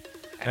 definitely.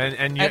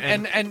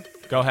 And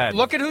go ahead.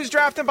 Look at who's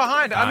drafting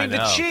behind. I mean,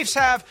 the Chiefs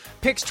have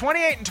picks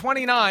 28 and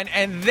 29,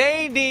 and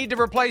they need to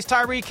replace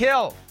Tyreek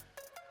Hill.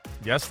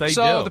 Yes, they do.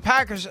 So the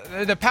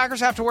Packers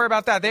have to worry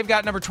about that. They've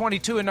got number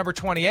 22 and number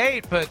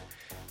 28, but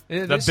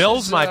the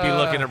Bills might be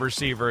looking at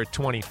receiver at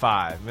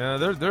 25.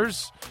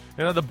 There's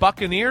the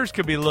Buccaneers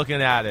could be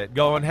looking at it,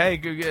 going, "Hey,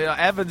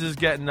 Evans is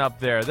getting up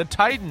there." The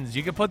Titans,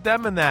 you could put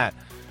them in that.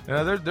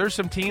 There's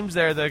some teams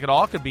there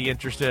that could be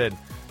interested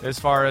as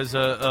far as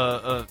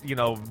a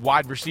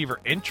wide receiver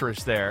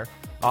interest there.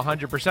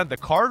 100%. The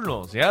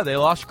Cardinals, they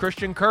lost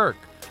Christian Kirk.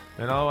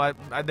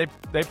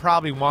 They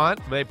probably won't.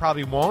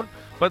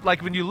 But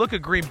like when you look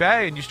at Green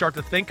Bay and you start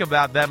to think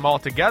about them all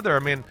together, I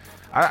mean,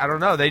 I don't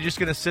know. They just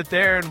going to sit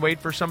there and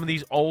wait for some of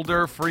these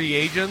older free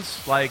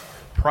agents, like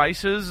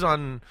prices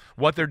on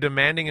what they're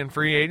demanding in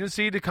free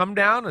agency to come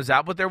down? Is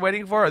that what they're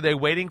waiting for? Are they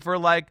waiting for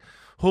like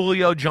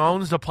Julio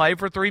Jones to play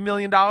for $3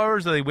 million? Are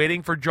they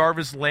waiting for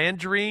Jarvis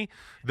Landry?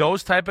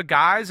 Those type of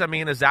guys? I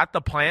mean, is that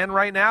the plan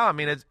right now? I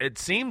mean, it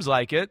seems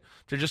like it,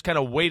 to just kind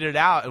of wait it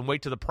out and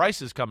wait till the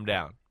prices come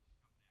down.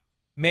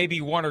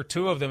 Maybe one or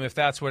two of them if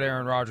that's what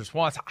Aaron Rodgers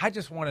wants. I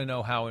just want to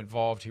know how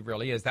involved he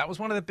really is. That was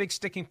one of the big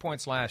sticking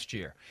points last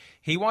year.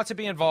 He wants to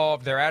be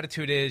involved. Their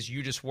attitude is,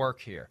 you just work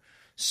here.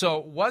 So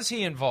was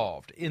he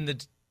involved in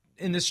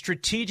the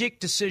strategic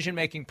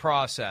decision-making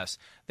process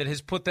that has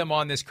put them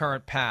on this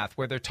current path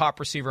where their top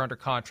receiver under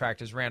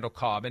contract is Randall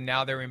Cobb, and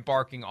now they're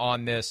embarking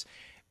on this,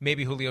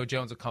 maybe Julio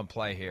Jones will come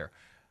play here.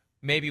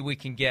 Maybe we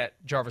can get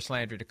Jarvis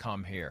Landry to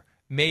come here.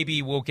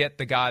 Maybe we'll get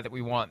the guy that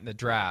we want in the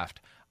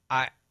draft.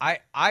 I'd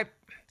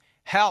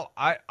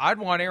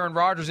want Aaron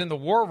Rodgers in the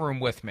war room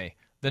with me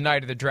the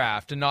night of the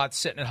draft and not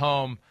sitting at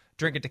home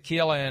drinking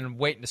tequila and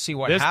waiting to see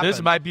what happens.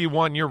 This might be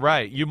one, you're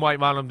right. You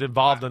might want him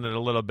involved in it a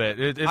little bit.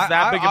 It's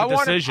that big of a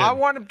decision. I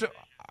want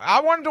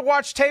him to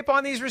watch tape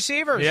on these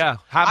receivers. Yeah,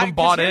 have him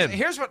bought in.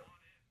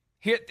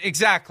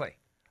 Exactly.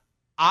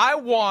 I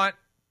want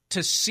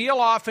to seal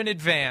off in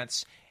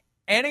advance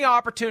any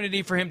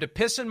opportunity for him to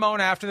piss and moan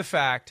after the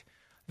fact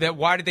that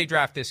why did they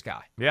draft this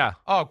guy? Yeah.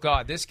 Oh,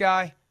 God, this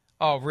guy?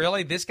 Oh,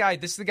 really? This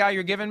is the guy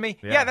you're giving me?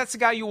 Yeah, that's the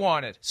guy you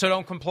wanted, so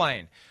don't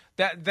complain.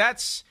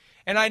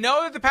 And I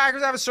know that the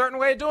Packers have a certain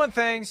way of doing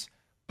things,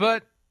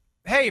 but,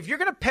 hey, if you're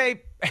going to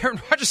pay Aaron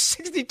Rodgers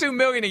 $62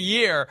 million a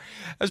year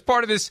as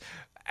part of this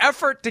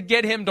effort to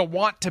get him to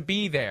want to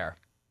be there,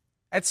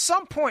 at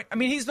some point, I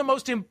mean, he's the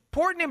most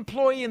important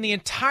employee in the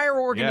entire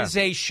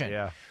organization.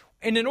 Yeah.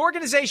 In an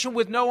organization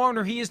with no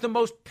owner, he is the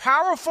most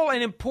powerful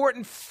and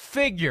important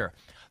figure,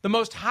 the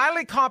most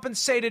highly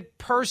compensated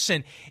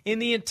person in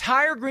the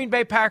entire Green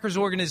Bay Packers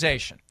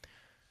organization.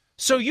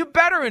 So you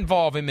better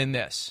involve him in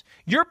this.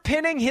 You're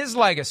pinning his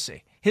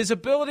legacy, his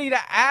ability to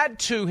add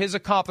to his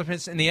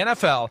accomplishments in the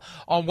NFL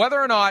on whether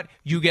or not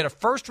you get a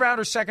first-round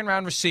or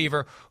second-round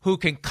receiver who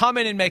can come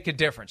in and make a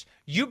difference.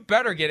 You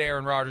better get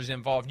Aaron Rodgers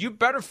involved. You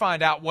better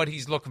find out what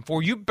he's looking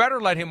for. You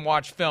better let him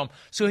watch film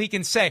so he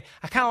can say,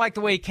 I kind of like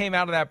the way he came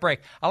out of that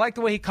break. I like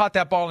the way he caught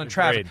that ball in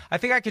traffic. I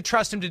think I could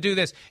trust him to do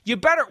this. You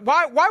better.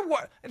 Why?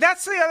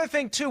 That's the other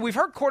thing, too. We've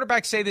heard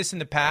quarterbacks say this in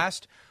the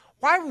past.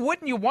 Why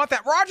wouldn't you want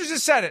that? Rodgers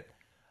has said it.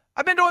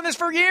 I've been doing this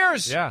for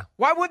years. Yeah.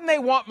 Why wouldn't they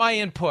want my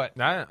input?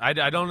 I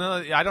don't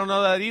know. I don't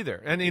know that either.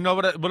 And you know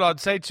what I'd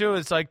say too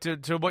is like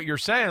to what you're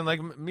saying. Like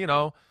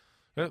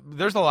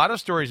There's a lot of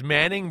stories.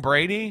 Manning,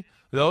 Brady,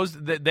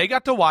 they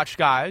got to watch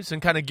guys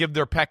and kind of give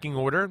their pecking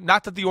order.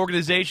 Not that the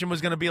organization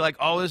was going to be like,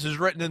 oh, this is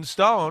written in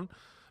stone,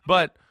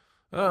 but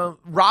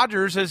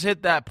Rodgers has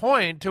hit that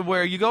point to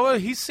where you go,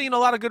 he's seen a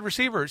lot of good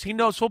receivers. He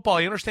knows football.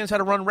 He understands how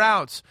to run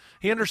routes.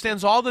 He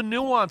understands all the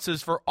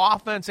nuances for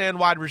offense and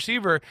wide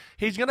receiver.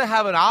 He's going to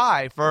have an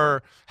eye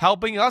for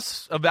helping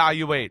us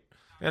evaluate,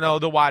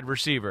 the wide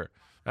receiver.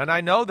 And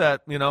I know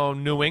that,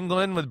 New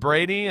England with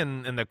Brady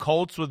and the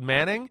Colts with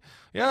Manning,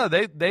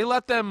 they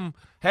let them,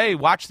 hey,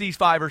 watch these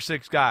 5 or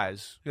 6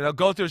 guys.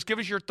 Go through this. Give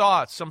us your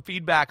thoughts, some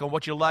feedback on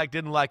what you like,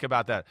 didn't like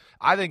about that.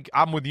 I think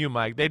I'm with you,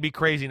 Mike. They'd be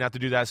crazy not to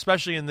do that,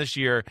 especially in this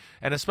year,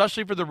 and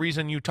especially for the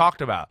reason you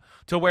talked about,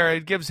 to where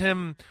it gives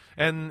him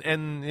and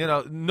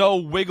no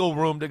wiggle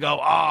room to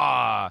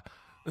go,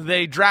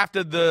 they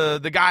drafted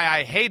the guy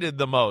I hated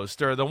the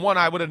most or the one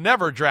I would have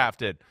never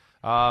drafted.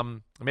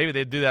 Maybe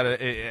they'd do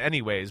that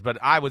anyways, but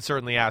I would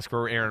certainly ask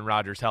for Aaron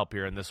Rodgers' help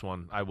here in this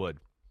one. I would.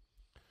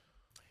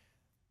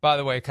 By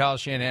the way, Kyle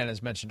Shanahan,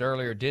 as mentioned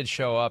earlier, did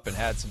show up and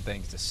had some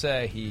things to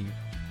say. He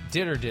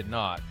did or did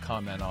not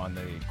comment on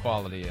the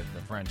quality of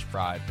the French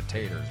fried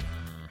potatoes.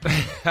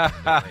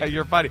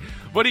 You're funny.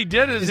 What he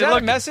did is that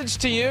a message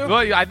to you?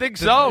 Well, I think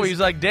so. He's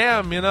like,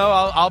 damn,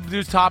 I'll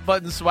do top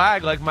button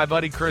swag like my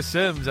buddy Chris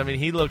Sims. I mean,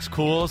 he looks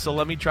cool, so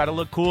let me try to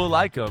look cool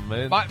like him.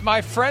 And my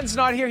friend's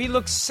not here. He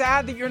looks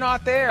sad that you're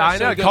not there. I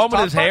know.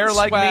 Combing his hair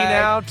like me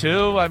now,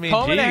 too. I mean,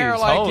 combing hair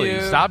like you.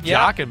 Stop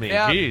jocking me.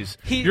 Yeah. Jeez.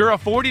 You're a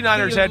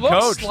 49ers head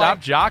coach.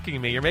 Stop jocking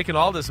me. You're making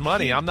all this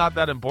money. I'm not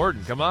that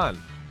important. Come on.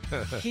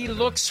 He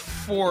looks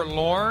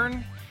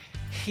forlorn.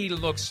 He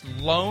looks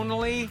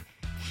lonely.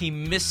 He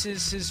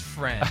misses his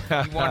friend.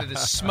 He wanted to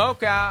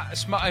smoke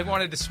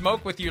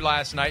with you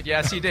last night.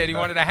 Yes, he did. He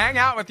wanted to hang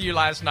out with you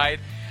last night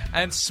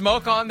and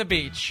smoke on the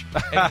beach.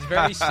 And he's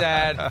very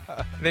sad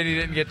that he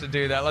didn't get to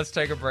do that. Let's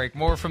take a break.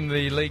 More from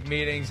the league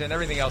meetings and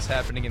everything else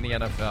happening in the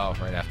NFL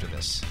right after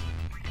this.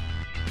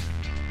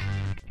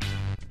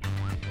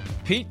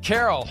 Pete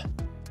Carroll,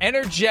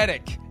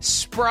 energetic,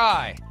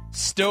 spry,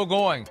 still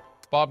going.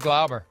 Bob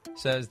Glauber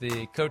says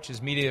the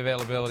coach's media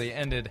availability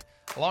ended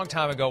a long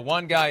time ago.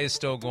 One guy is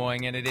still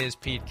going, and it is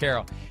Pete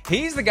Carroll.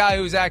 He's the guy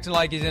who's acting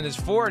like he's in his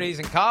 40s,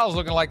 and Kyle's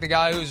looking like the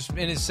guy who's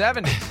in his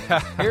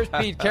 70s. Here's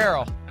Pete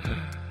Carroll.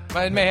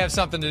 It may have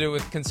something to do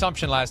with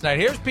consumption last night.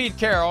 Here's Pete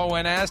Carroll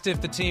when asked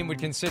if the team would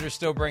consider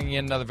still bringing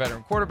in another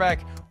veteran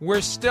quarterback.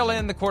 We're still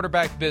in the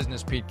quarterback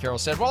business, Pete Carroll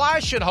said. Well, I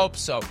should hope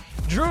so.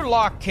 Drew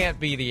Lock can't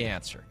be the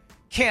answer.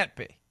 Can't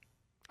be.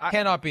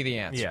 Cannot be the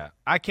answer. Yeah,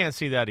 I can't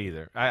see that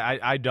either.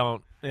 I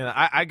don't.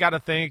 I got to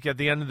think at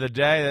the end of the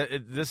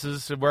day, this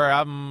is where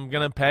I'm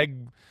going to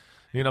peg,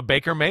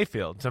 Baker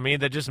Mayfield. To me,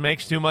 that just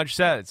makes too much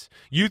sense.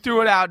 You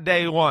threw it out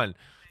day one.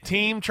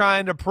 Team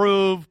trying to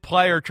prove,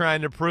 player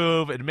trying to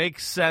prove. It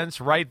makes sense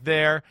right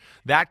there.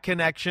 That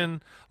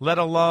connection, let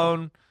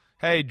alone,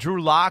 hey,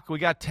 Drew Lock, we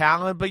got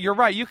talent. But you're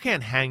right. You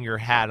can't hang your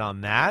hat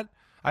on that.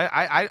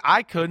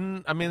 I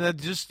couldn't. I mean,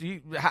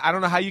 I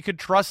don't know how you could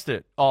trust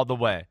it all the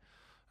way.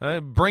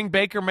 Bring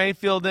Baker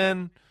Mayfield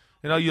in.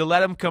 You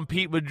let him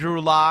compete with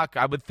Drew Lock.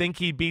 I would think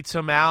he beats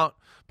him out.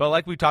 But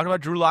like we talked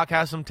about, Drew Lock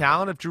has some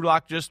talent. If Drew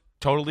Lock just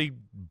totally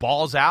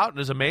balls out and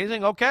is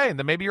amazing, okay,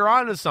 then maybe you're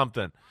on to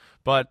something.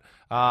 But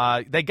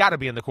they got to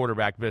be in the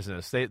quarterback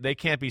business. They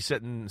can't be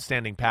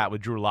standing pat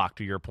with Drew Lock,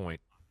 to your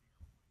point.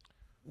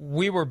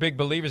 We were big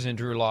believers in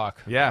Drew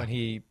Lock when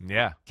he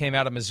came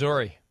out of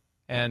Missouri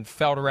and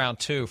fell to round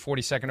 2,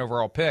 42nd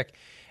overall pick.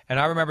 And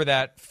I remember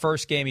that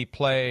first game he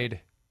played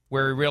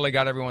where he really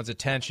got everyone's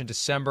attention,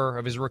 December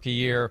of his rookie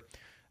year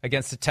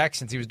against the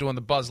Texans. He was doing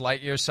the Buzz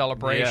Lightyear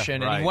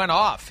celebration, and he went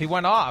off.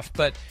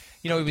 But,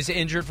 he was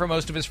injured for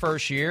most of his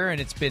first year, and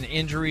it's been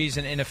injuries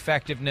and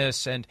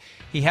ineffectiveness, and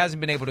he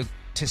hasn't been able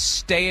to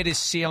stay at his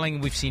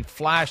ceiling. We've seen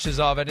flashes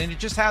of it, and it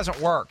just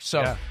hasn't worked.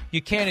 So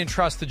you can't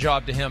entrust the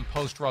job to him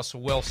post-Russell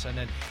Wilson,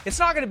 and it's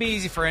not going to be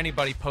easy for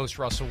anybody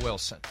post-Russell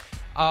Wilson.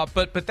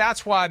 But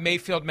that's why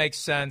Mayfield makes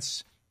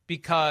sense,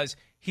 because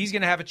he's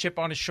going to have a chip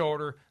on his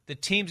shoulder. The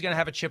team's going to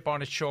have a chip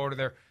on its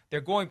shoulder. They're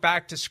going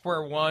back to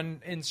square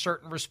one in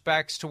certain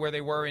respects to where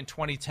they were in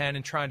 2010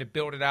 and trying to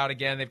build it out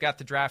again. They've got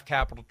the draft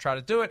capital to try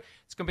to do it.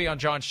 It's going to be on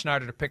John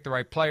Schneider to pick the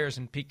right players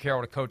and Pete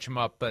Carroll to coach them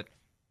up, but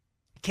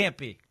it can't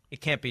be. It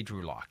can't be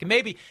Drew Lock. And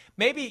maybe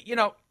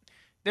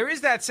there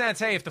is that sense,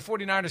 hey, if the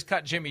 49ers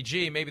cut Jimmy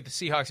G, maybe the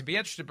Seahawks would be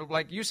interested. But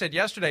like you said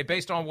yesterday,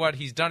 based on what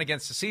he's done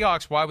against the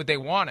Seahawks, why would they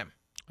want him?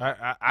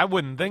 I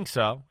wouldn't think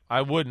so.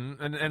 I wouldn't.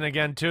 And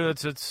again, too,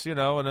 it's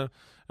an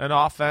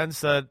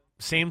offense that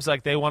seems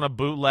like they want to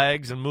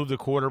bootlegs and move the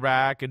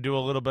quarterback and do a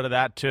little bit of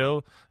that,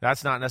 too.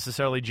 That's not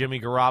necessarily Jimmy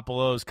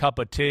Garoppolo's cup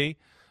of tea.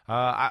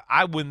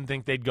 I wouldn't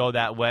think they'd go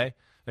that way.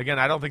 Again,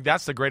 I don't think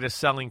that's the greatest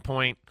selling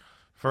point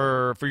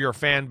for your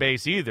fan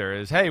base either,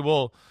 is, hey,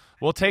 we'll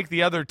we'll take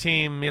the other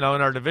team, in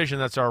our division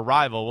that's our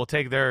rival. We'll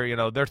take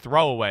their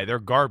throwaway, their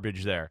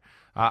garbage there.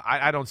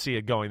 I don't see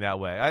it going that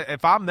way.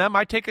 If I'm them,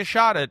 I take a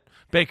shot at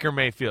Baker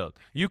Mayfield.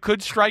 You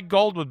could strike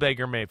gold with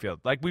Baker Mayfield.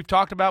 Like we've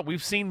talked about,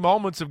 we've seen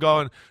moments of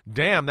going,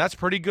 damn, that's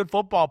pretty good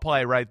football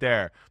play right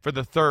there for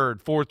the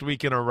third, fourth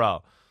week in a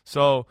row.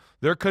 So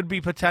there could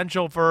be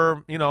potential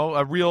for,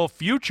 a real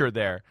future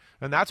there.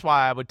 And that's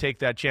why I would take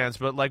that chance.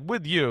 But like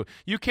with you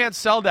can't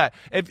sell that.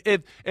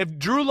 If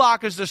Drew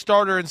Lock is the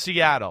starter in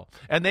Seattle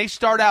and they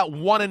start out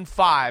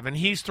 1-5 and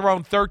he's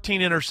thrown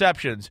 13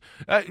 interceptions,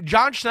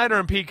 John Schneider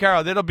and Pete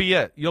Carroll, that'll be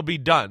it. You'll be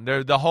done.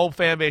 The whole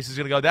fan base is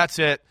going to go, that's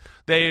it.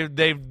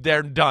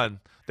 They're done.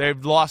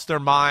 They've lost their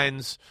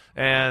minds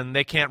and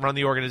they can't run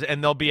the organization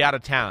and they'll be out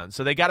of town.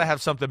 So they got to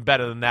have something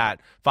better than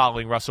that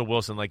following Russell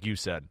Wilson, like you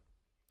said.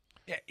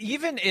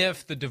 Even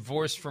if the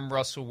divorce from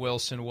Russell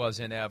Wilson was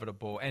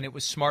inevitable and it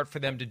was smart for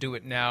them to do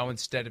it now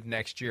instead of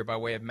next year by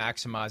way of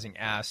maximizing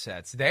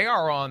assets, they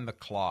are on the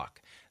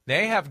clock.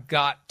 They have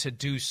got to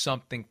do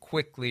something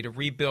quickly to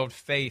rebuild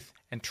faith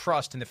and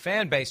trust in the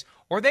fan base,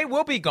 or they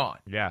will be gone.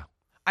 Yeah.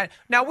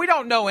 Now, we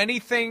don't know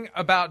anything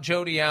about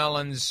Jody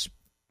Allen's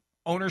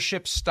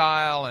ownership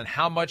style and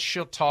how much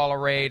she'll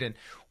tolerate and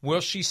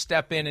will she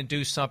step in and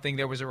do something.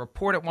 There was a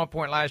report at one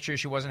point last year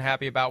she wasn't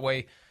happy about the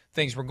way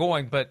things were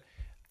going, but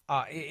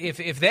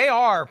if they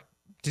are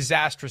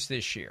disastrous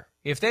this year,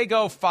 if they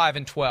go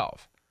 5-12,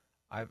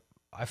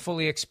 I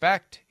fully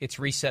expect it's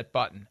reset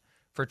button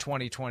for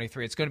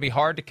 2023. It's going to be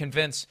hard to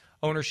convince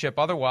ownership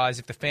otherwise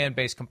if the fan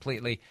base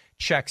completely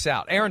checks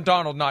out. Aaron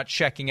Donald not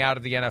checking out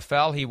of the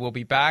NFL. He will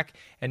be back,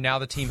 and now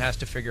the team has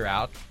to figure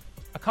out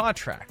a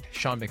contract.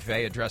 Sean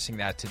McVay addressing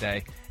that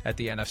today at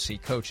the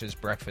NFC Coaches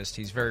Breakfast.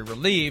 He's very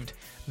relieved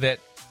that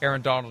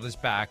Aaron Donald is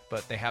back,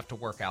 but they have to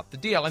work out the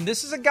deal. And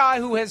this is a guy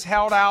who has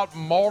held out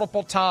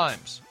multiple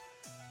times,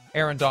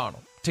 Aaron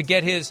Donald, to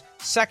get his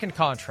second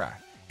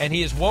contract. And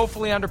he is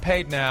woefully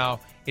underpaid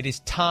now. It is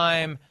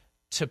time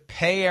to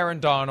pay Aaron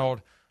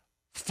Donald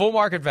full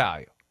market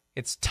value.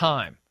 It's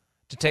time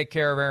to take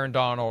care of Aaron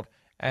Donald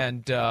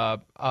and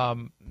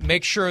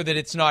make sure that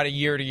it's not a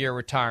year-to-year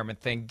retirement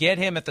thing. Get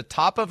him at the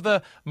top of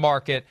the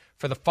market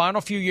for the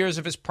final few years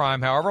of his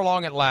prime, however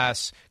long it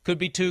lasts. Could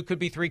be 2, could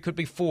be 3, could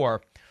be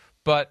 4.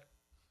 But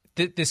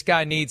this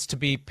guy needs to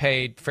be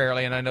paid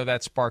fairly, and I know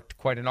that sparked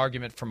quite an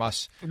argument from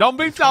us. Don't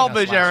be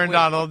selfish, Aaron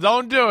Donald.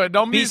 Don't do it.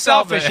 Don't be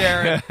selfish,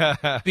 Aaron.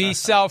 Be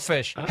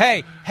selfish.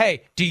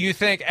 Hey, do you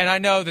think, and I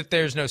know that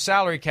there's no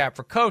salary cap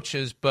for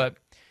coaches, but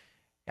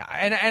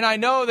and I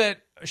know that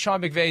Sean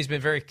McVay has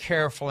been very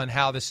careful in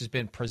how this has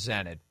been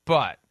presented,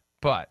 but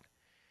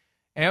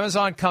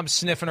Amazon comes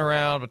sniffing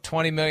around with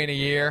 $20 million a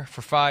year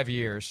for 5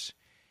 years.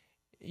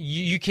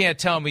 You can't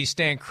tell me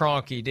Stan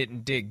Kroenke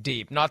didn't dig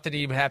deep. Not that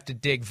he would have to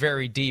dig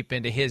very deep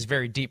into his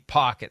very deep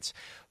pockets,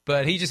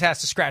 but he just has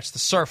to scratch the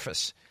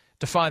surface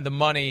to find the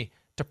money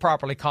to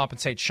properly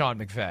compensate Sean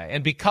McVay.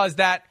 And because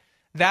that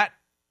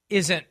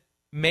isn't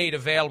made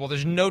available,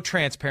 there's no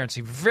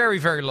transparency, very,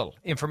 very little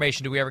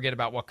information do we ever get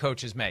about what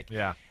coaches make.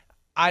 Yeah.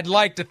 I'd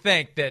like to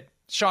think that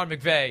Sean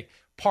McVay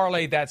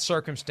parlayed that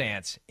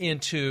circumstance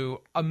into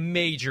a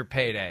major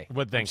payday.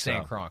 Would think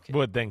Stan so. Kroenke.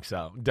 Would think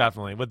so.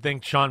 Definitely. Would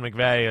think Sean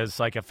McVay is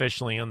like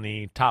officially in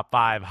the top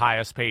 5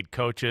 highest paid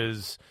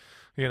coaches,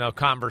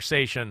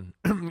 conversation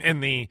in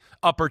the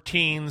upper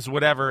teens,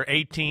 whatever,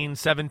 18,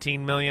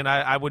 17 million.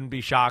 I wouldn't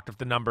be shocked if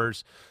the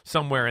number's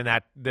somewhere in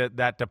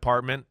that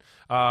department.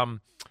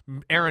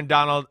 Aaron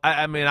Donald,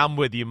 I mean, I'm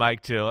with you,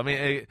 Mike, too. I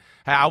mean,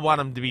 I want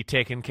him to be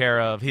taken care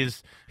of.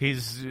 He's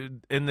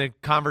in the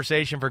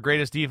conversation for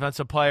greatest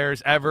defensive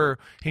players ever.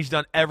 He's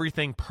done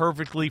everything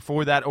perfectly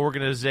for that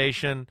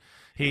organization.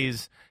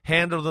 He's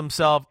handled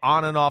himself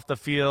on and off the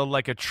field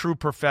like a true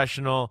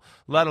professional,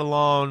 let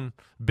alone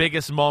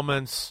biggest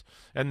moments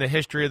in the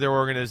history of their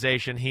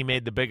organization. He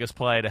made the biggest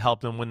play to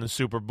help them win the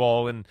Super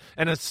Bowl and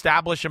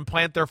establish and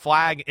plant their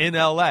flag in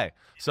L.A.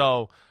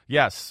 So,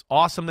 yes,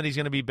 awesome that he's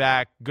going to be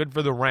back. Good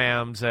for the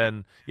Rams.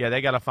 And, yeah,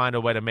 they got to find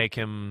a way to make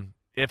him,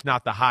 if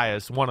not the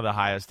highest, one of the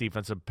highest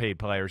defensive paid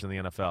players in the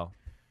NFL.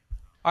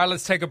 All right,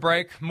 let's take a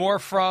break. More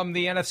from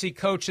the NFC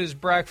Coaches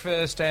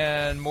Breakfast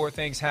and more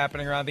things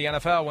happening around the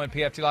NFL when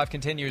PFT Live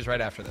continues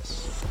right after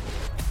this.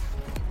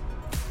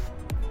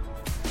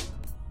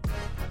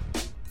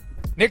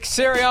 Nick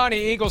Sirianni,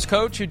 Eagles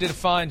coach, who did a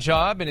fine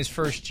job in his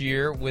first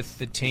year with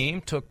the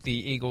team, took the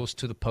Eagles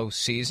to the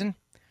postseason.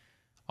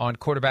 On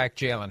quarterback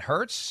Jalen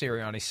Hurts,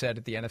 Sirianni said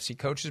at the NFC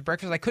Coaches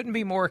Breakfast, I couldn't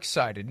be more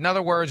excited. In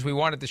other words, we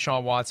wanted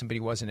Deshaun Watson, but he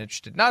wasn't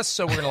interested in us,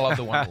 so we're going to love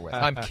the one we're with.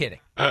 I'm kidding.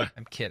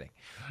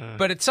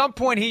 But at some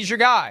point, he's your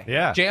guy.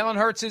 Yeah. Jalen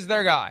Hurts is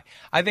their guy.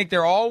 I think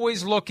they're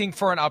always looking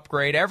for an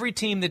upgrade. Every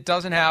team that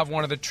doesn't have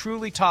one of the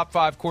truly top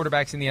 5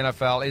 quarterbacks in the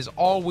NFL is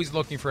always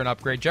looking for an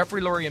upgrade.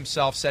 Jeffrey Lurie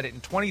himself said it in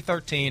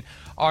 2013.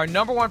 Our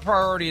number one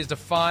priority is to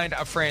find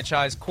a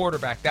franchise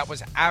quarterback. That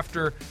was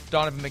after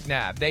Donovan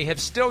McNabb. They have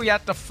still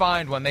yet to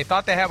find one. They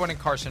thought they had one in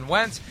Carson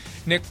Wentz.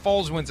 Nick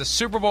Foles wins a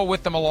Super Bowl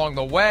with them along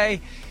the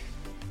way.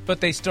 But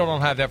they still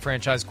don't have that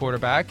franchise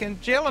quarterback. And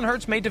Jalen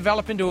Hurts may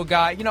develop into a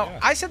guy.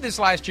 I said this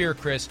last year,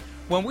 Chris.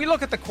 when we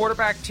look at the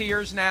quarterback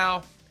tiers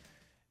now,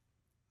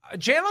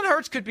 Jalen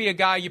Hurts could be a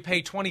guy you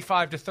pay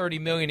 $25 to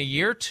 $30 million a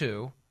year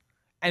to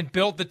and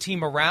build the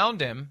team around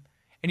him,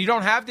 and you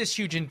don't have this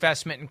huge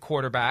investment in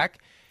quarterback,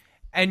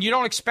 and you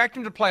don't expect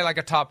him to play like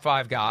a top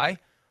 5 guy,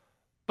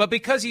 but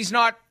because he's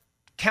not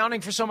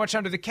counting for so much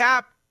under the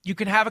cap, you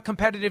can have a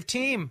competitive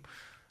team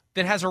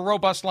that has a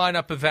robust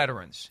lineup of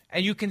veterans,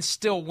 and you can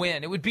still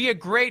win. It would be a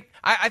great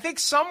 – I think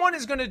someone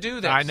is going to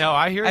do this. I know,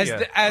 I hear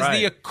you. As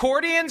the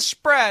accordion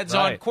spreads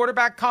on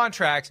quarterback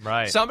contracts,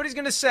 somebody's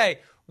going to say,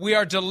 we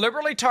are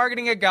deliberately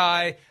targeting a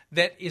guy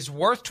that is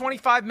worth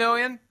 $25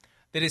 million,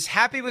 that is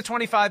happy with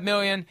 $25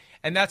 million,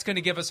 and that's going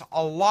to give us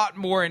a lot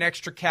more in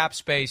extra cap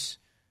space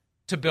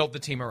to build the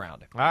team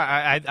around him.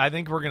 I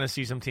think we're going to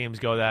see some teams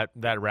go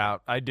that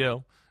route. I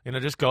do.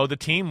 Just go the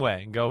team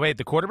way and go, wait,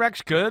 the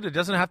quarterback's good. It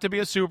doesn't have to be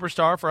a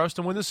superstar for us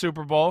to win the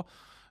Super Bowl.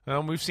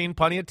 We've seen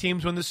plenty of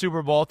teams win the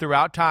Super Bowl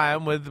throughout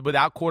time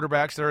without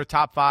quarterbacks that are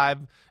top 5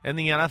 in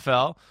the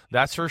NFL.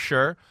 That's for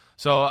sure.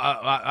 So,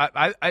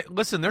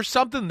 listen, there's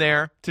something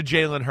there to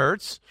Jalen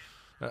Hurts.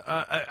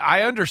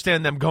 I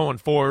understand them going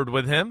forward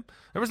with him.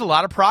 There was a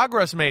lot of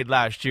progress made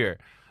last year.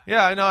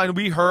 Yeah, I know, and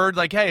we heard,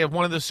 like, hey, if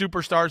one of the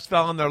superstars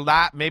fell in their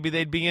lap, maybe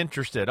they'd be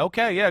interested.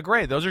 Okay, yeah,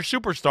 great. Those are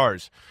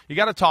superstars. You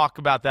got to talk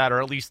about that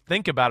or at least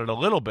think about it a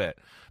little bit.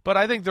 But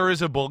I think there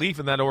is a belief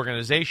in that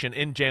organization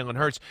in Jalen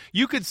Hurts.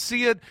 You could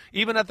see it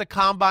even at the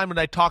Combine when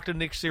I talked to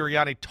Nick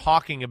Sirianni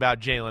talking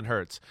about Jalen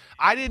Hurts.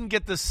 I didn't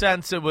get the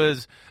sense it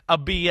was a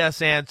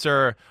BS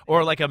answer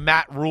or like a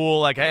Matt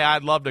Rhule, like, hey,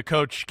 I'd love to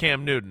coach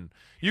Cam Newton.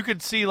 You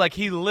could see like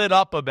he lit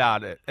up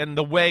about it and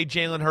the way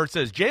Jalen Hurts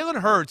is.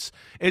 Jalen Hurts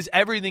is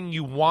everything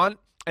you want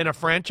in a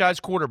franchise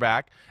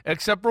quarterback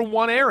except for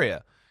one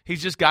area.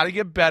 He's just got to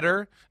get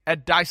better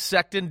at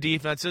dissecting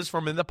defenses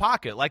from in the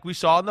pocket, like we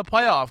saw in the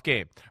playoff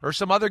game or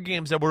some other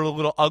games that were a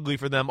little ugly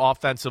for them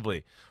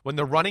offensively. When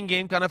the running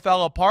game kind of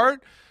fell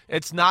apart,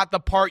 it's not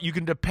the part you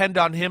can depend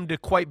on him to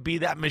quite be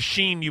that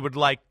machine you would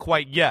like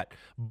quite yet.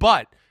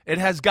 But it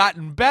has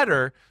gotten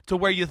better to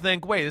where you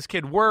think, wait, this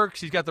kid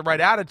works, he's got the right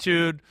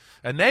attitude,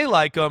 and they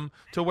like him,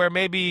 to where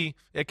maybe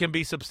it can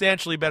be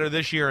substantially better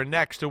this year and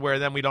next, to where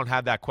then we don't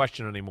have that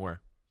question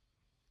anymore.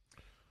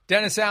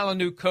 Dennis Allen,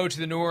 new coach of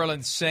the New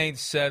Orleans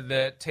Saints, said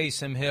that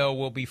Taysom Hill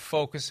will be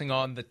focusing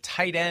on the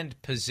tight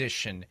end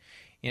position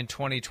in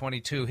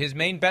 2022. His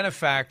main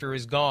benefactor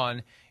is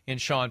gone in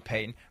Sean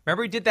Payton.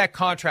 Remember, he did that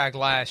contract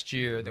last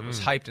year that was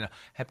hyped and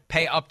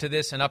pay up to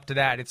this and up to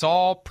that. It's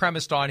all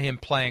premised on him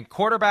playing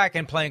quarterback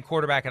and playing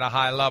quarterback at a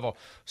high level.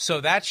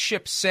 So that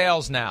ship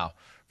sails now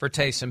for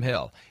Taysom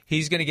Hill.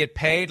 He's going to get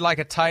paid like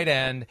a tight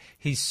end.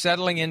 He's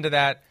settling into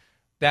that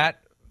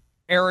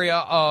area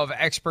of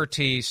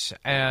expertise,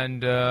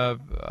 and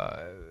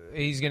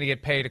he's going to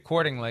get paid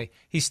accordingly.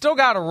 He's still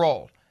got a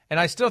role, and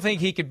I still think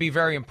he could be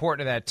very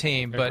important to that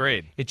team. But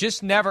Agreed. It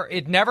just never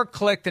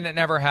clicked, and it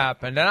never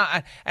happened. And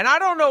I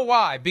don't know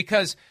why,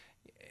 because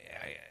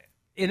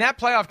in that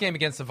playoff game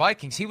against the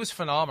Vikings, he was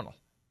phenomenal,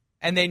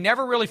 and they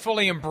never really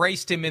fully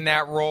embraced him in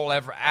that role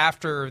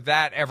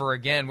ever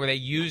again, where they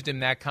used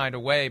him that kind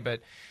of way.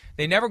 But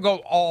they never go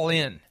all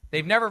in.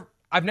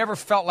 I've never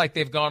felt like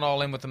they've gone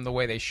all in with them the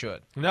way they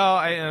should. No,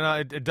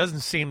 it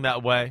doesn't seem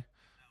that way.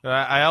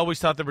 I always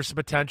thought there was some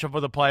potential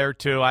for the player,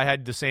 too. I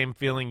had the same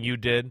feeling you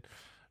did.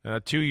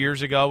 2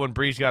 years ago when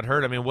Breeze got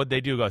hurt, I mean, what'd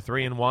they do, go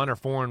 3-1 or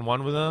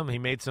 4-1 with him?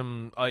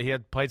 He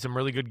had played some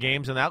really good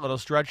games in that little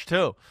stretch,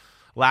 too.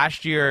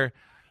 Last year,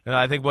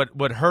 I think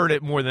what hurt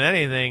it more than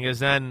anything is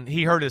then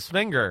he hurt his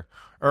finger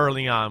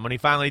early on when he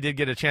finally did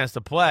get a chance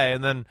to play,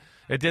 and then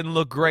it didn't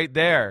look great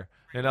there.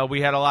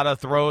 We had a lot of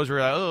throws where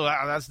you're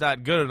like, oh, that's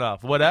not good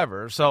enough,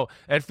 whatever. So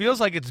it feels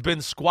like it's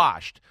been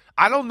squashed.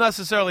 I don't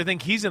necessarily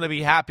think he's going to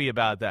be happy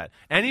about that.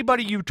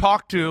 Anybody you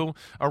talk to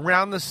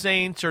around the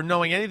Saints or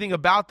knowing anything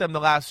about them the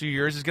last few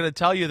years is going to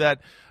tell you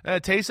that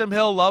Taysom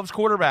Hill loves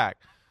quarterback.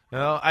 Drew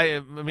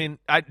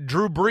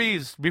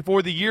Brees,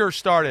 before the year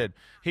started,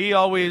 he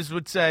always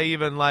would say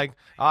even like,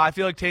 I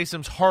feel like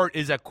Taysom's heart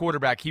is at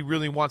quarterback. He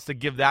really wants to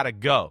give that a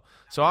go.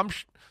 So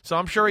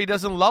I'm sure he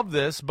doesn't love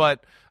this,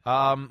 but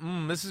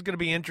this is going to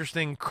be an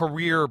interesting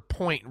career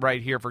point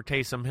right here for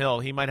Taysom Hill.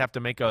 He might have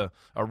to make a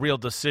real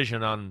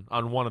decision on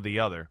one or the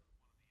other.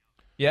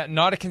 Yeah,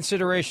 not a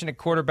consideration at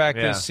quarterback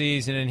this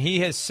season, and he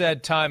has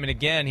said time and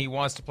again he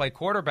wants to play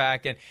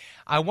quarterback, and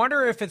I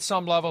wonder if at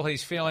some level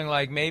he's feeling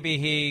like maybe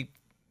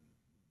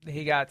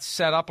he got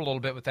set up a little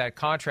bit with that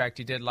contract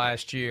he did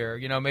last year.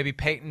 Maybe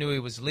Peyton knew he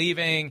was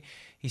leaving.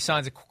 He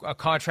signs a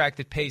contract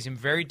that pays him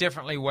very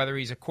differently, whether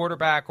he's a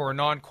quarterback or a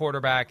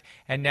non-quarterback,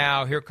 and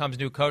now here comes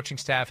new coaching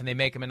staff, and they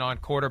make him a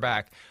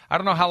non-quarterback. I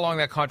don't know how long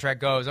that contract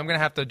goes. I'm going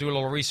to have to do a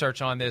little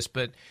research on this,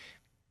 but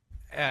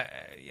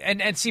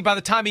and see, by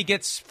the time he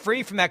gets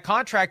free from that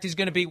contract, he's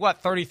going to be,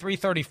 33,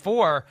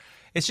 34,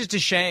 It's just a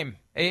shame.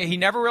 He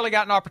never really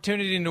got an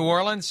opportunity in New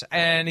Orleans,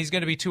 and he's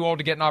going to be too old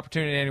to get an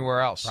opportunity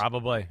anywhere else.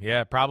 Probably.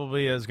 Yeah,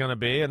 probably is going to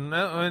be. And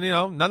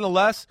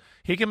nonetheless,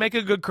 he can make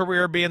a good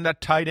career being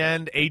that tight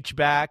end,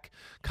 H-back,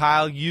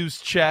 Kyle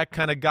Juszczyk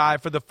kind of guy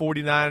for the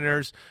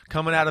 49ers,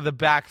 coming out of the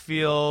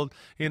backfield,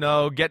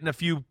 getting a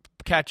few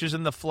catches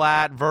in the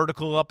flat,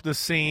 vertical up the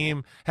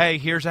seam. Hey,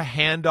 here's a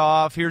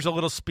handoff. Here's a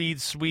little speed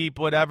sweep,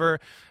 whatever.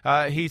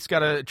 He's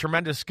got a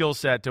tremendous skill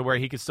set to where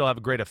he could still have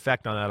a great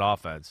effect on that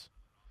offense.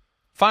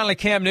 Finally,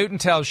 Cam Newton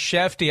tells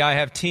Shefty, I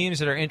have teams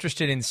that are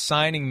interested in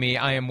signing me.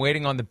 I am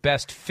waiting on the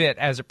best fit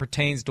as it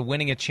pertains to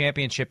winning a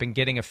championship and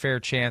getting a fair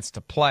chance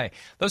to play.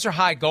 Those are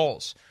high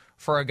goals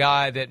for a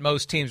guy that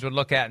most teams would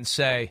look at and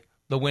say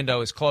the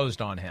window is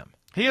closed on him.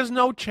 He has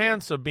no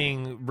chance of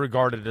being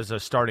regarded as a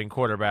starting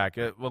quarterback,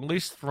 at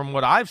least from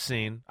what I've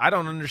seen. I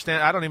don't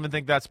understand. I don't even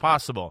think that's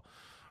possible.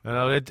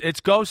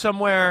 It's go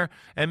somewhere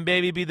and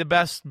maybe be the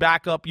best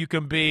backup you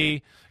can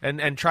be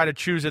and try to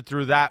choose it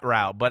through that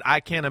route. But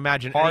I can't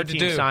imagine any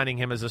team signing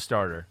him as a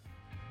starter.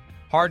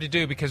 Hard to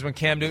do because when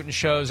Cam Newton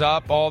shows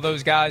up, all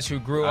those guys who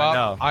grew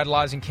up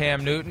idolizing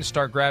Cam Newton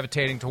start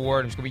gravitating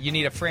toward him. You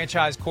need a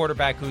franchise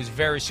quarterback who's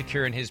very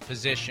secure in his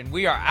position.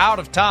 We are out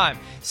of time.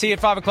 See you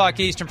at 5 o'clock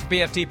Eastern for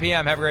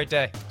PFTPM. Have a great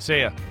day. See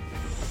ya.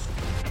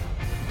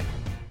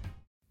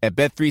 At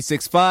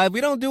Bet365,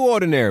 we don't do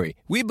ordinary.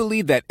 We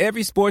believe that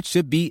every sport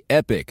should be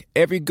epic.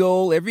 Every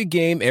goal, every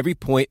game, every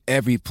point,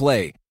 every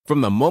play. From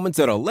the moments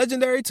that are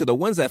legendary to the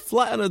ones that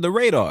fly under the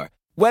radar.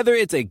 Whether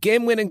it's a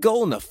game-winning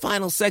goal in the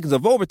final seconds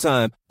of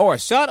overtime or a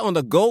shot on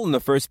the goal in the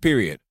first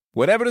period.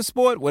 Whatever the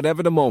sport,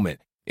 whatever the moment.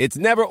 It's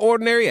never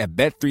ordinary at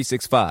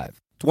Bet365.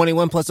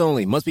 21 plus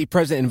only. Must be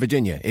present in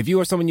Virginia. If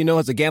you or someone you know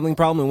has a gambling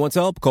problem and wants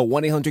help, call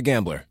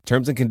 1-800-GAMBLER.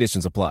 Terms and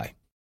conditions apply.